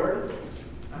their Lord?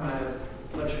 I might have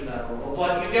butchered that a little,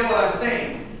 but you get what I'm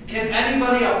saying. Can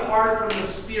anybody apart from the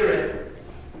Spirit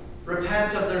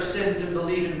repent of their sins and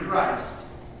believe in Christ?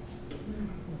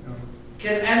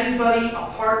 Can anybody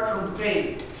apart from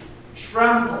faith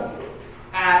tremble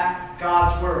at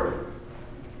God's word?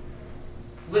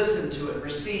 Listen to it,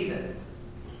 receive it.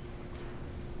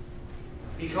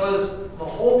 Because the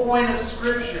whole point of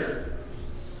Scripture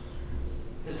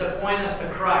is to point us to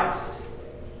Christ.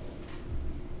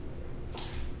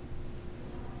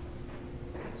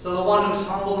 So the one who's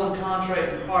humble and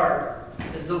contrite in heart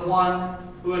is the one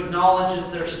who acknowledges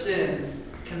their sin,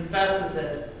 confesses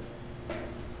it,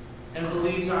 and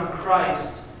believes on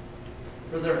Christ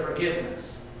for their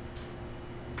forgiveness.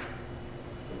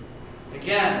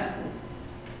 Again,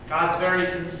 God's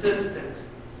very consistent.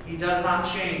 He does not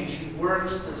change. He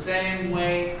works the same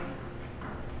way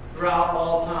throughout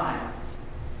all time.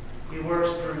 He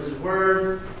works through His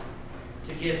Word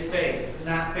to give faith. And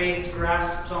that faith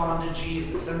grasps on to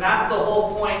Jesus. And that's the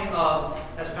whole point of,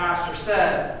 as Pastor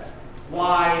said,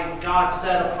 why God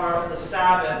set apart the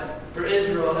Sabbath for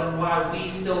Israel and why we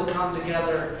still come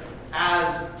together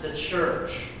as the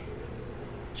church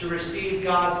to receive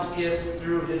God's gifts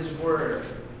through His Word,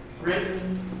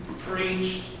 written,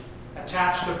 preached,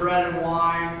 attached to bread and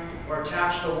wine, or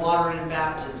attached to water in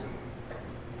baptism.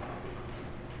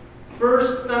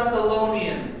 1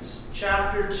 Thessalonians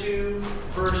chapter 2,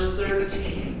 verse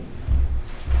 13.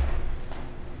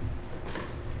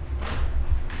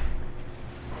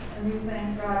 And we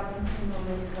thank God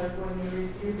continually because when you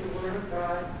receive the word of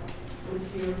God,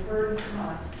 which you have heard from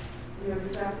us, you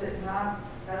accept it not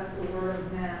as the word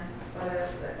of man, but as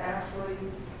it actually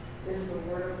is the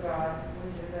word of God,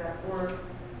 which is at work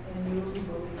in you who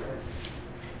believe it.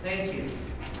 Thank you.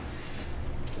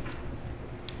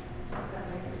 That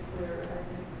makes it clear, I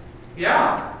think.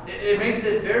 Yeah, it makes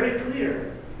it very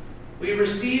clear. We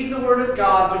receive the Word of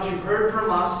God, which you've heard from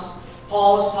us.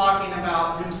 Paul is talking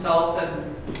about himself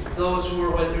and those who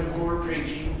were with him who were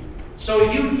preaching.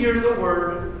 So you hear the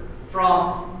Word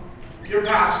from your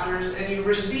pastors and you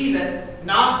receive it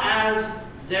not as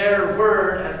their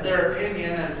word, as their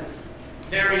opinion, as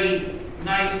very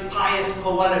nice, pious,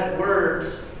 poetic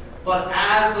words, but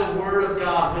as the Word of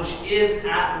God, which is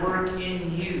at work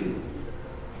in you.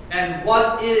 And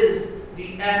what is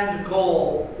the end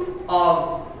goal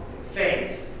of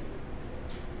faith?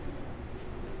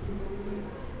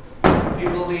 Do you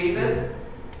believe it?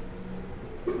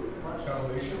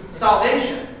 Salvation.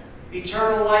 Salvation.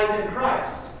 Eternal life in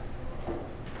Christ.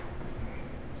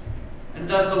 And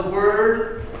does the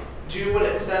Word do what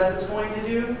it says it's going to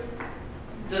do?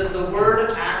 Does the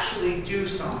Word actually do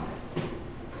something?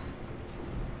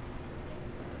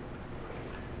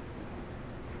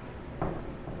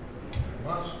 It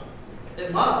must.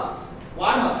 It must.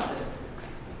 Why must it?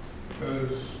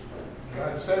 Because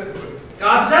God said it would.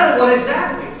 God said it would,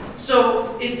 exactly.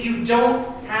 So if you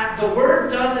don't have, the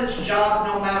Word does its job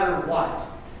no matter what.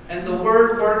 And the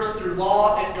Word works through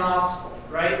law and gospel,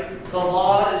 right? The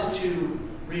law is to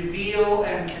reveal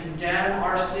and condemn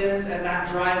our sins, and that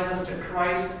drives us to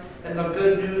Christ and the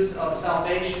good news of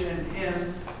salvation in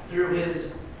Him through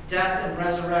His death and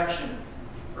resurrection,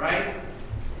 right?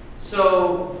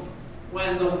 So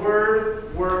when the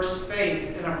Word works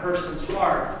faith in a person's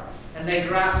heart, and they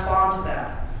grasp onto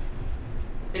that,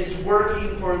 it's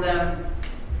working for them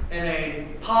in a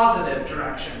positive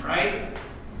direction, right?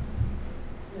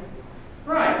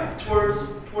 Right,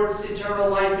 towards eternal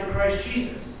life in Christ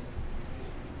Jesus.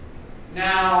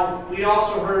 Now, we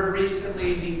also heard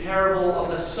recently the parable of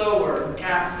the sower who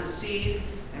casts his seed,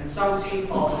 and some seed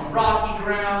falls on rocky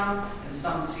ground, and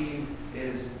some seed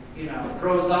is,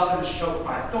 grows up and is choked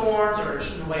by thorns or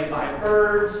eaten away by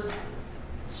birds.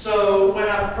 So when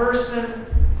a person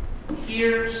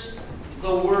hears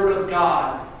the Word of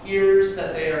God, hears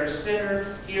that they are a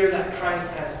sinner, hear that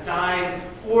Christ has died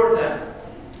for them,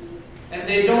 and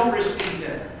they don't receive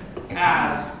it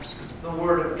as the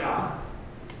Word of God,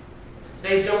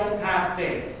 they don't have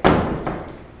faith.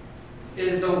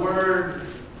 Is the Word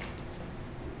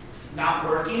not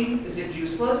working? Is it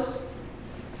useless?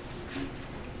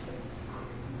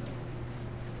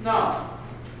 No.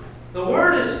 The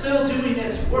Word is still doing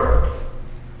its work,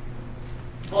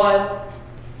 but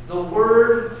the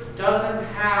Word doesn't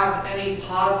have any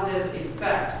positive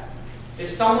effect. If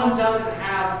someone doesn't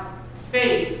have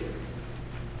faith,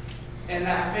 and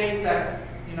that faith that,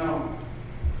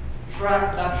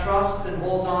 that trusts and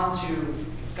holds on to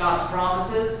God's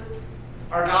promises,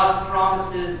 are God's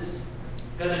promises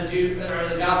going to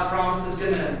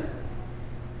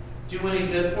do any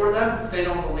good for them if they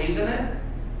don't believe in it?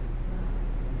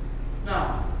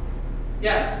 No.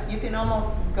 Yes? You can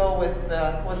almost go with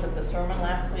was it the sermon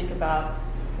last week about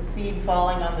the seed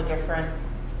falling on the different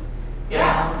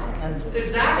ground? And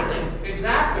Exactly.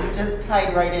 it just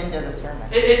tied right into the sermon.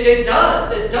 It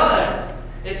does.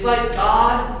 It's like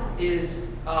God is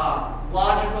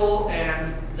logical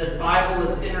and the Bible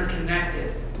is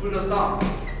interconnected. Who'd have thought?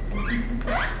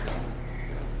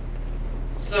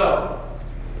 So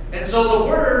the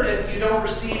Word, if you don't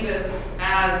receive it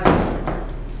as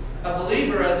a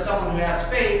believer, as someone who has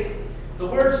faith, the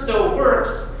Word still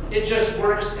works. It just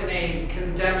works in a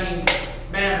condemning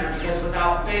manner, because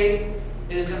without faith,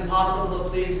 it is impossible to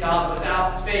please God.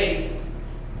 Without faith,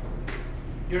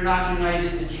 you're not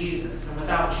united to Jesus. And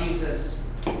without Jesus,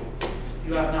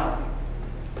 you have nothing.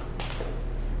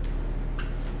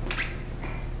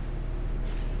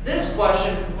 This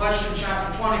question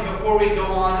chapter 20, before we go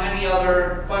on, any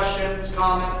other questions,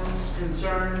 comments,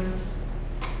 concerns?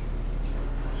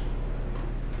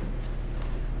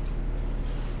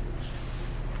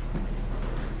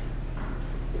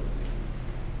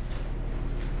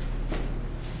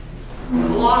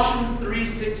 Colossians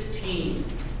 3:16.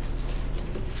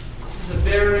 This is a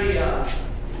very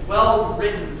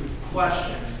well-written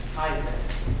question, I think.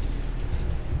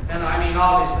 And I mean,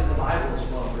 obviously the Bible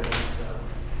is well-written, so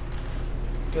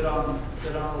good on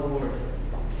the Lord.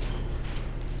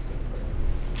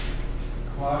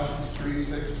 Colossians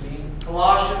 3:16.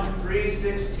 Colossians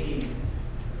 3:16.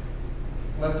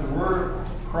 Let the word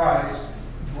of Christ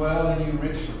dwell in you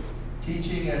richly,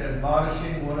 teaching and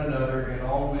admonishing one another in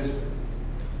all wisdom,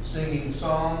 singing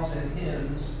psalms and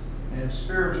hymns and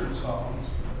spiritual songs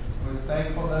with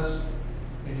thankfulness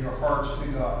in your hearts to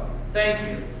God. Thank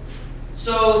you.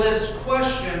 So this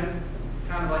question,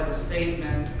 kind of like a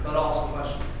statement, but also a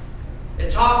question.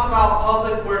 It talks about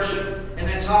public worship, and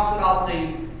it talks about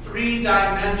the three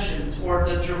dimensions or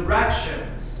the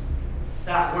directions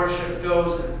that worship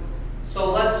goes in.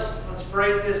 So let's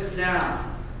break this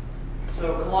down.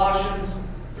 So Colossians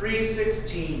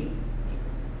 3:16.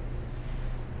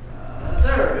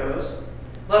 There it goes.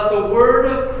 Let the word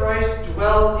of Christ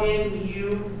dwell in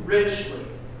you richly.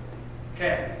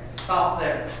 Okay, stop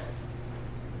there.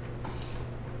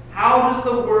 How does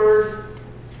the word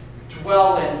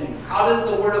dwell in you? How does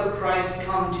the word of Christ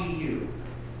come to you?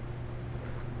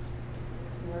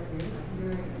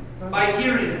 By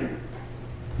hearing it.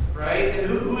 Right? And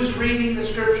who's reading the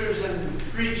scriptures and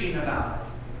preaching about it?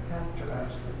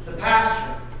 The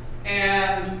pastor.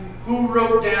 And who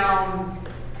wrote down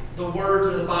the words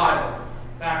of the Bible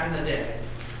back in the day?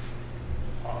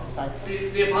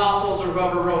 The apostles or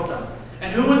whoever wrote them.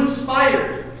 And who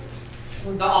inspired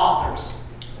the authors?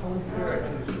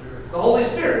 The Holy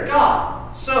Spirit,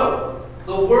 God. So,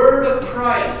 the word of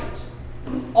Christ,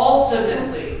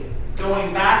 ultimately,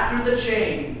 going back through the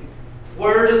chain,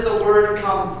 where does the word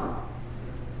come from?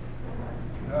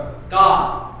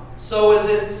 God. So is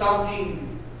it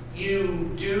something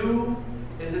you do?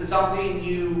 Is it something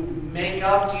you make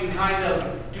up? Do you kind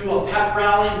of do a pep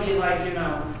rally and be like,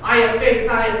 I have faith,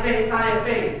 I have faith, I have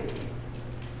faith?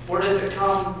 Or does it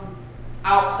come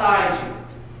outside you?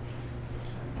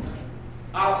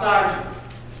 Outside you.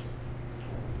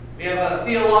 We have a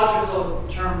theological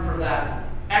term for that.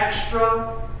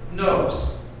 Extra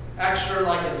nos. Extra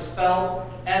like it's spelled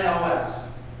N-O-S.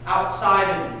 Outside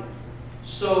of you.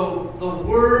 So the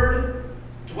word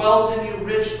dwells in you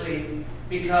richly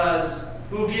because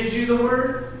who gives you the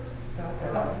word?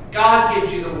 God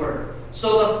gives you the word.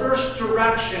 So the first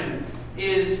direction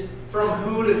is from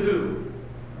who to who?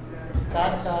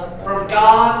 God. From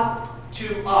God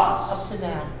to us. Up to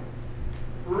down.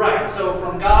 Right, so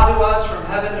from God to us, from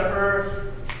heaven to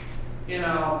earth,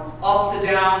 up to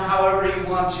down, however you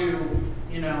want to,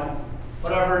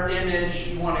 whatever image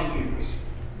you want to use.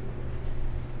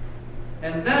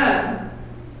 And then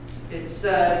it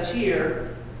says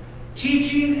here,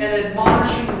 teaching and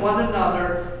admonishing one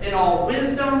another in all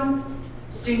wisdom,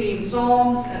 singing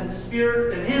psalms and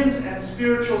hymns and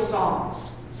spiritual songs.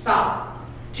 Stop.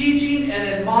 Teaching and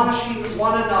admonishing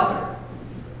one another.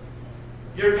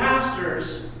 Your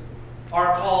pastors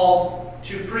are called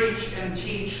to preach and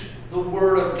teach the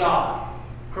Word of God,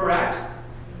 correct?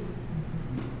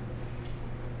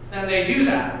 And they do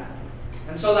that.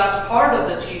 And so that's part of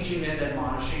the teaching and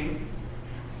admonishing.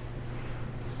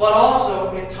 But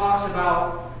also it talks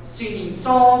about singing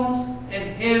psalms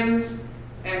and hymns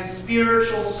and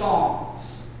spiritual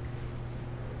songs.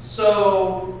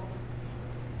 So,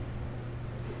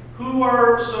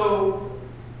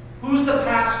 who's the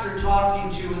pastor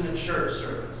talking to in the church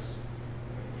service?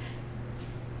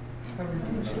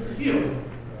 You.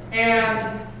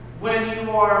 And when you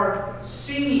are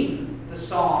singing the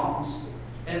songs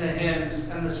and the hymns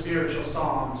and the spiritual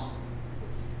songs,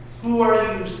 who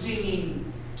are you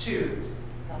singing to?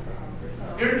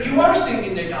 You are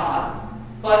singing to God,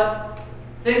 but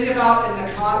think about in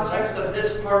the context of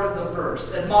this part of the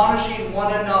verse, admonishing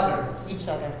one another. Each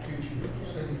other.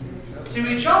 To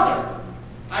each other.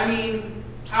 I mean,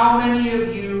 how many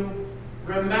of you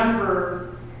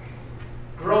remember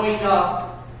growing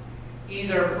up,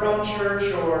 either from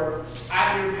church or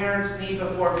at your parents' knee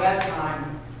before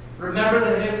bedtime, remember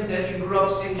the hymns that you grew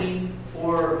up singing,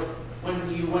 or when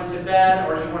you went to bed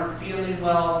or you weren't feeling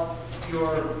well,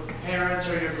 your parents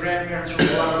or your grandparents or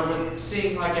whoever would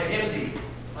sing like a hymn,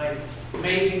 like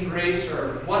Amazing Grace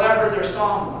or whatever their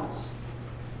song was.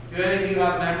 Do any of you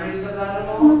have memories of that at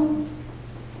all?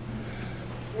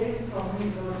 They just told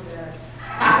me to go to bed.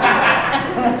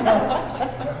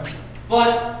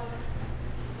 But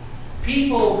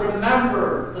people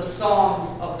remember the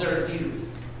songs of their youth.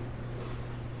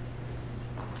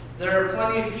 There are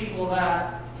plenty of people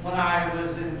that when I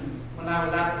was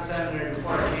at the seminary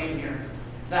before I came here,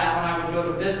 that when I would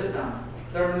go to visit them,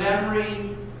 their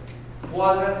memory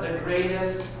wasn't the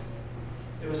greatest.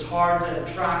 It was hard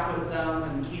to track with them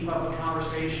and keep up a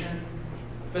conversation.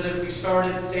 But if we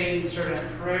started saying certain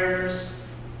prayers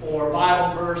or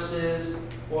Bible verses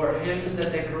or hymns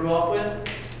that they grew up with,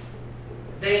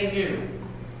 they knew.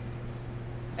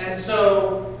 And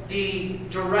so the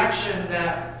direction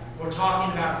that we're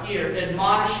talking about here,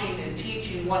 admonishing and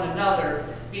teaching one another,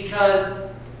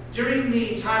 because during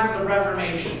the time of the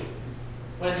Reformation,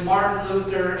 when Martin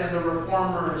Luther and the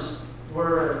Reformers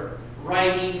were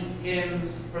writing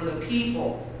hymns for the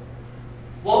people,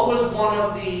 what was one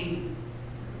of the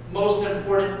most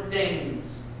important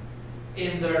things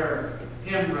in their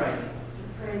hymn writing?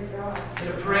 To praise God.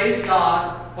 To praise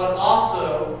God, but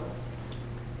also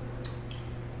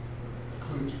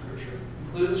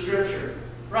include Scripture.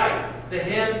 Right. The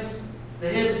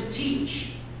hymns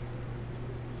teach.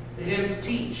 The hymns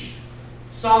teach.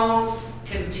 Songs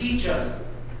can teach us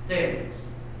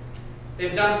things.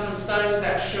 They've done some studies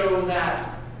that show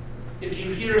that if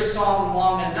you hear a song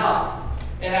long enough,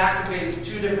 it activates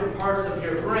two different parts of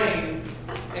your brain,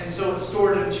 and so it's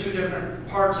stored in two different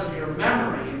parts of your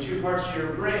memory, in two parts of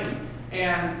your brain.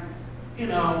 And,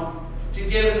 to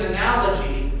give an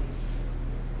analogy,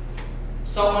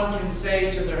 someone can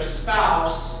say to their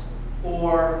spouse,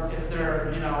 or if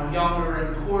they're, younger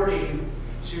and courting,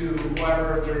 to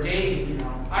whoever they're dating,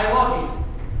 I love you.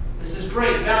 This is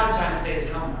great. Valentine's Day is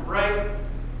coming up, right?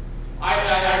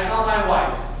 I tell my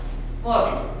wife,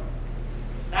 love you.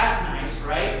 That's nice,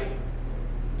 right?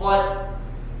 But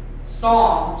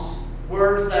songs,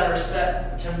 words that are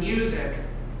set to music,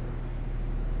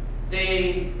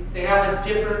 they have a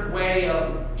different way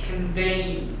of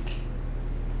conveying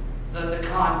the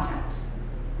content.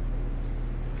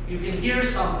 You can hear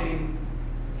something,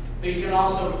 but you can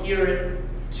also hear it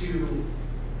to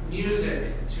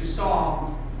music, to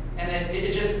song, and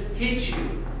it just hits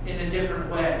you in a different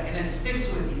way, and it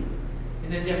sticks with you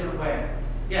in a different way.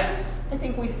 Yes? I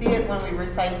think we see it when we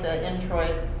recite the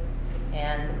introit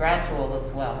and the gradual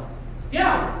as well.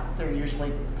 Yeah. They're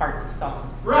usually parts of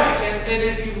songs. Right, and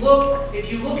if you look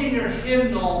in your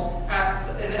hymnal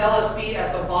in LSB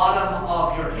at the bottom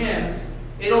of your hymns,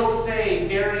 it'll say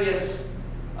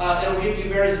it'll give you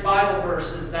various Bible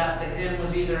verses that the hymn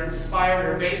was either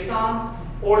inspired or based on,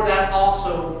 or that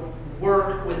also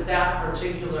work with that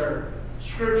particular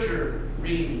scripture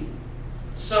reading.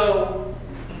 So,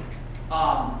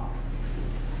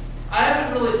 I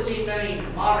haven't really seen many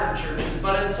modern churches,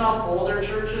 but in some older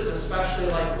churches, especially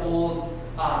like old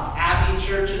abbey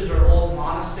churches or old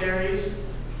monasteries,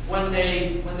 when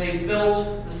they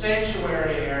built the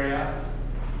sanctuary area,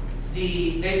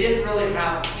 they didn't really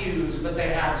have pews, but they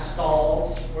had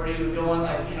stalls where you would go in,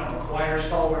 like a choir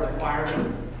stall where the choir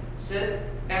would sit,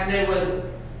 and they would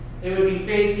be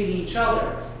facing each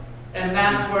other. And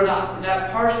that's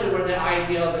partially where the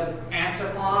idea of an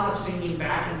antiphon, of singing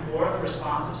back and forth,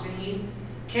 responsive singing,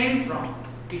 came from.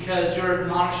 Because you're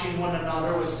admonishing one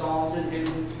another with psalms and hymns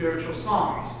and spiritual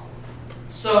songs.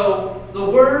 So the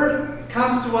word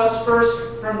comes to us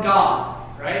first from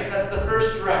God, right? That's the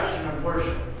first direction of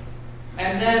worship.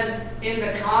 And then in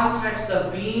the context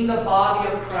of being the body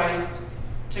of Christ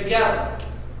together,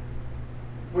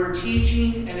 we're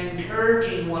teaching and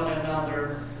encouraging one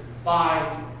another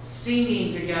by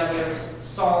singing together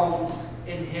psalms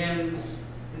and hymns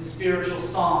and spiritual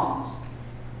songs.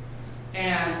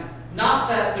 And not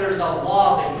that there's a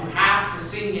law that you have to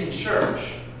sing in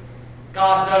church.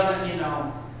 God doesn't,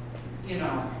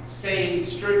 say,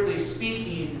 strictly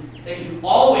speaking, that you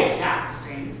always have to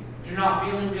sing. If you're not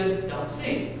feeling good, don't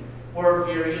sing. Or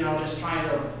if you're, just trying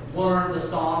to learn the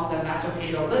song, then that's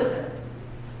okay to listen.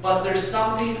 But there's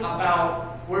something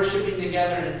about worshiping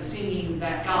together and singing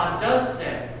that God does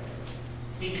say.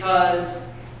 Because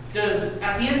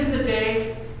at the end of the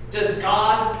day, does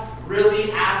God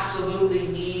really absolutely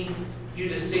need you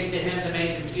to sing to Him to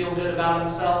make Him feel good about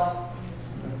Himself?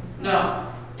 No.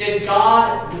 Did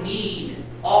God need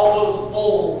all those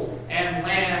bulls and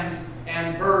lambs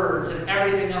and birds and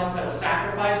everything else that was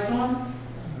sacrificed to Him?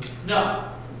 No.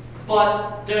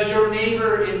 But does your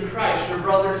neighbor in Christ, your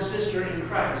brother and sister in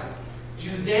Christ, do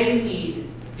they need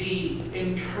the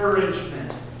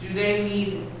encouragement? Do they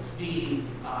need the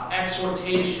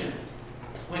exhortation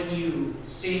when you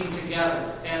sing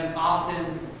together? And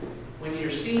often when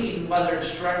you're singing, whether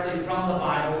it's directly from the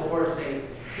Bible or it's a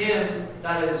hymn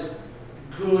that is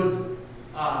good,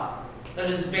 that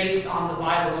is based on the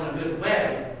Bible in a good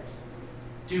way,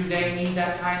 Do they need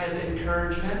that kind of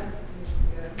encouragement?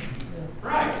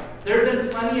 Right. There have been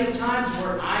plenty of times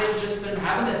where I've just been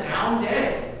having a down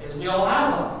day, as we all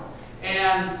have them.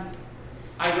 And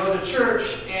I go to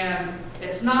church, and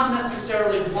it's not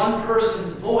necessarily one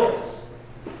person's voice,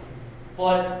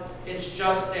 but it's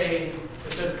just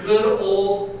it's a good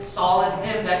old solid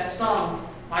hymn that's sung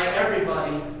by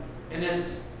everybody, and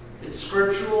it's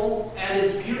scriptural and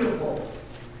it's beautiful.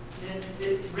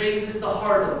 It raises the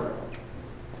heart a little.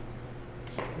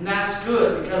 And that's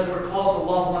good because we're called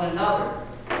to love one another.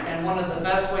 And one of the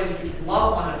best ways we can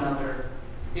love one another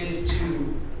is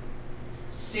to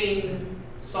sing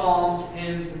psalms,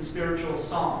 hymns, and spiritual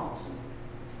songs.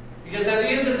 Because at the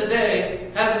end of the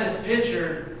day, heaven is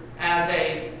pictured as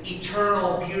an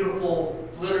eternal, beautiful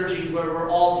liturgy where we're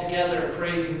all together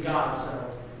praising God.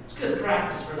 So it's good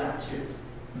practice for that too.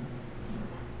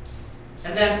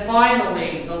 And then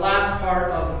finally, the last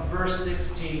part of verse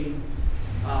 16,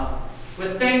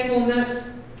 with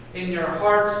thankfulness in your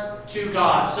hearts to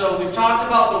God. So we've talked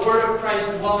about the word of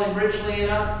Christ dwelling richly in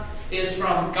us is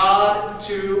from God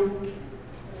to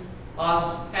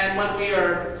us. And when we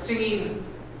are singing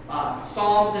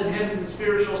psalms and hymns and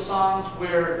spiritual songs,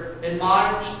 we're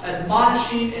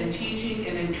admonishing and teaching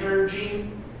and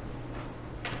encouraging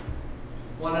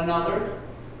one another,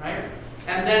 right?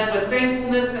 And then with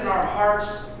thankfulness in our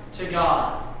hearts to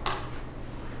God.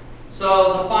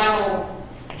 So the final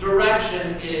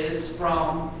direction is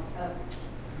from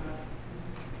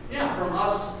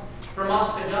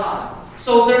us to God.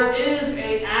 So there is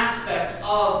an aspect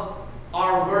of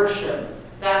our worship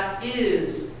that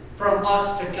is from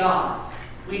us to God.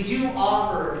 We do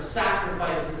offer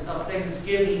sacrifices of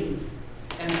thanksgiving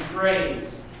and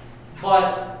praise,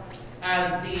 but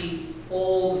as the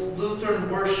old Lutheran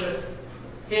worship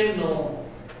hymnal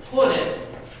put it,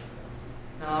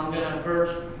 now I'm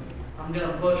going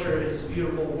to butcher his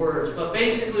beautiful words, but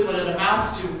basically what it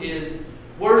amounts to is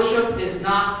worship is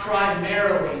not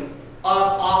primarily us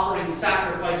offering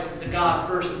sacrifices to God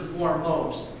first and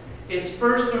foremost. It's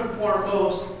first and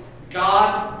foremost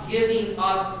God giving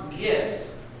us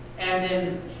gifts, and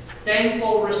in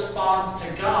thankful response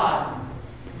to God,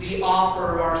 we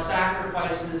offer our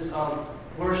sacrifices of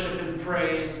worship and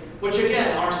praise, which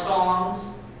again, our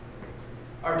songs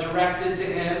are directed to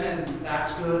Him, and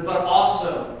that's good, but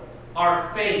also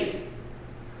our faith.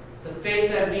 The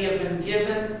faith that we have been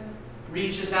given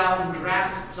reaches out and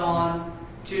grasps on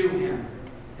to Him.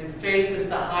 And faith is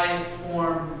the highest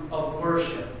form of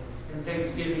worship and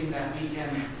thanksgiving that we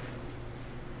can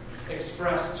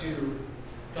express to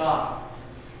God.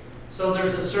 So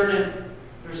there's a certain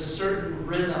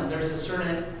rhythm, there's a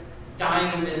certain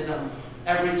dynamism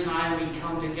every time we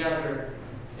come together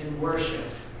in worship.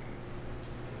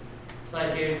 It's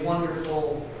like a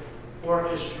wonderful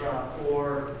orchestra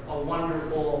or a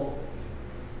wonderful,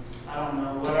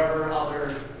 whatever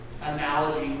other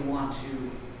analogy you want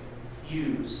to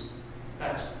use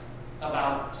that's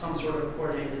about some sort of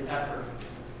coordinated effort.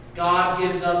 God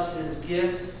gives us His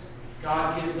gifts.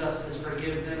 God gives us His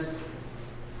forgiveness.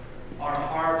 Our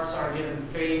hearts are given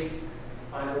faith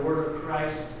by the word of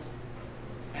Christ.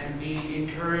 And we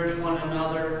encourage one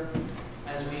another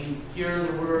as we hear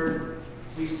the word,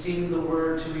 we sing the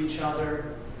word to each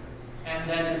other, and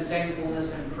then in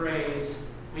thankfulness and praise,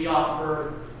 we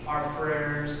offer our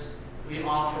prayers, we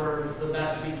offer the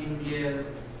best we can give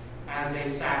as a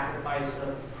sacrifice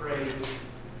of praise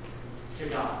to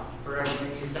God for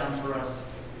everything He's done for us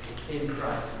in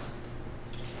Christ.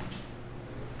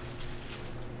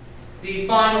 The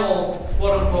final,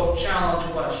 quote-unquote, challenge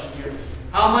question here.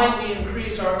 How might we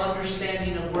increase our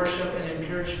understanding of worship and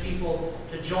encourage people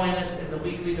to join us in the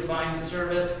weekly divine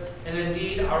service and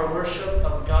indeed our worship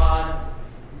of God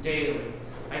daily?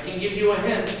 I can give you a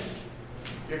hint.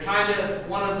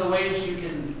 One of the ways you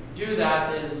can do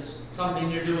that is something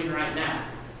you're doing right now.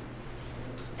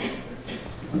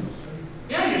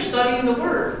 Yeah, you're studying the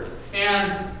Word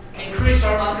and increase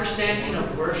our understanding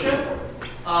of worship.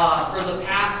 For the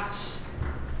past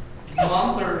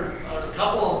month or a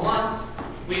couple of months,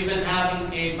 we've been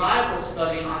having a Bible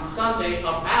study on Sunday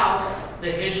about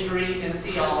the history and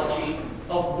theology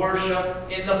of worship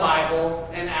in the Bible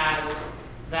and as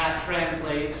that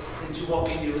translates into what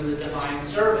we do in the divine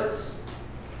service.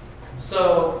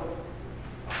 So,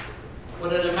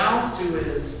 what it amounts to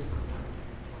is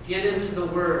get into the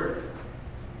Word,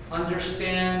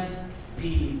 understand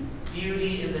the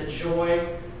beauty and the joy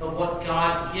of what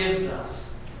God gives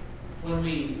us when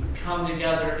we come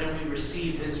together and we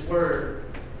receive His Word.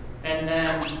 And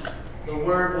then the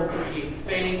Word will create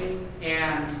faith,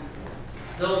 and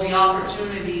there'll be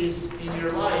opportunities in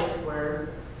your life where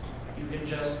you can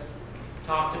just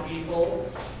talk to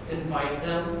people, invite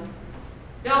them,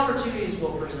 the opportunities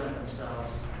will present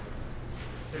themselves.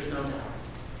 There's no doubt.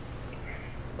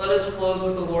 Let us close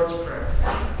with the Lord's Prayer.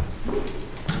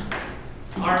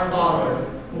 Our Father,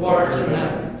 who art in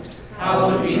heaven,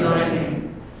 hallowed be thy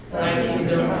name. Thy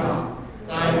kingdom come,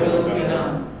 thy will be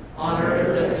done, on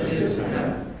earth as it is in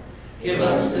heaven. Give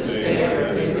us this day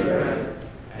our daily bread,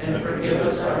 and forgive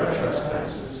us our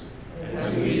trespasses,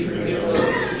 as we forgive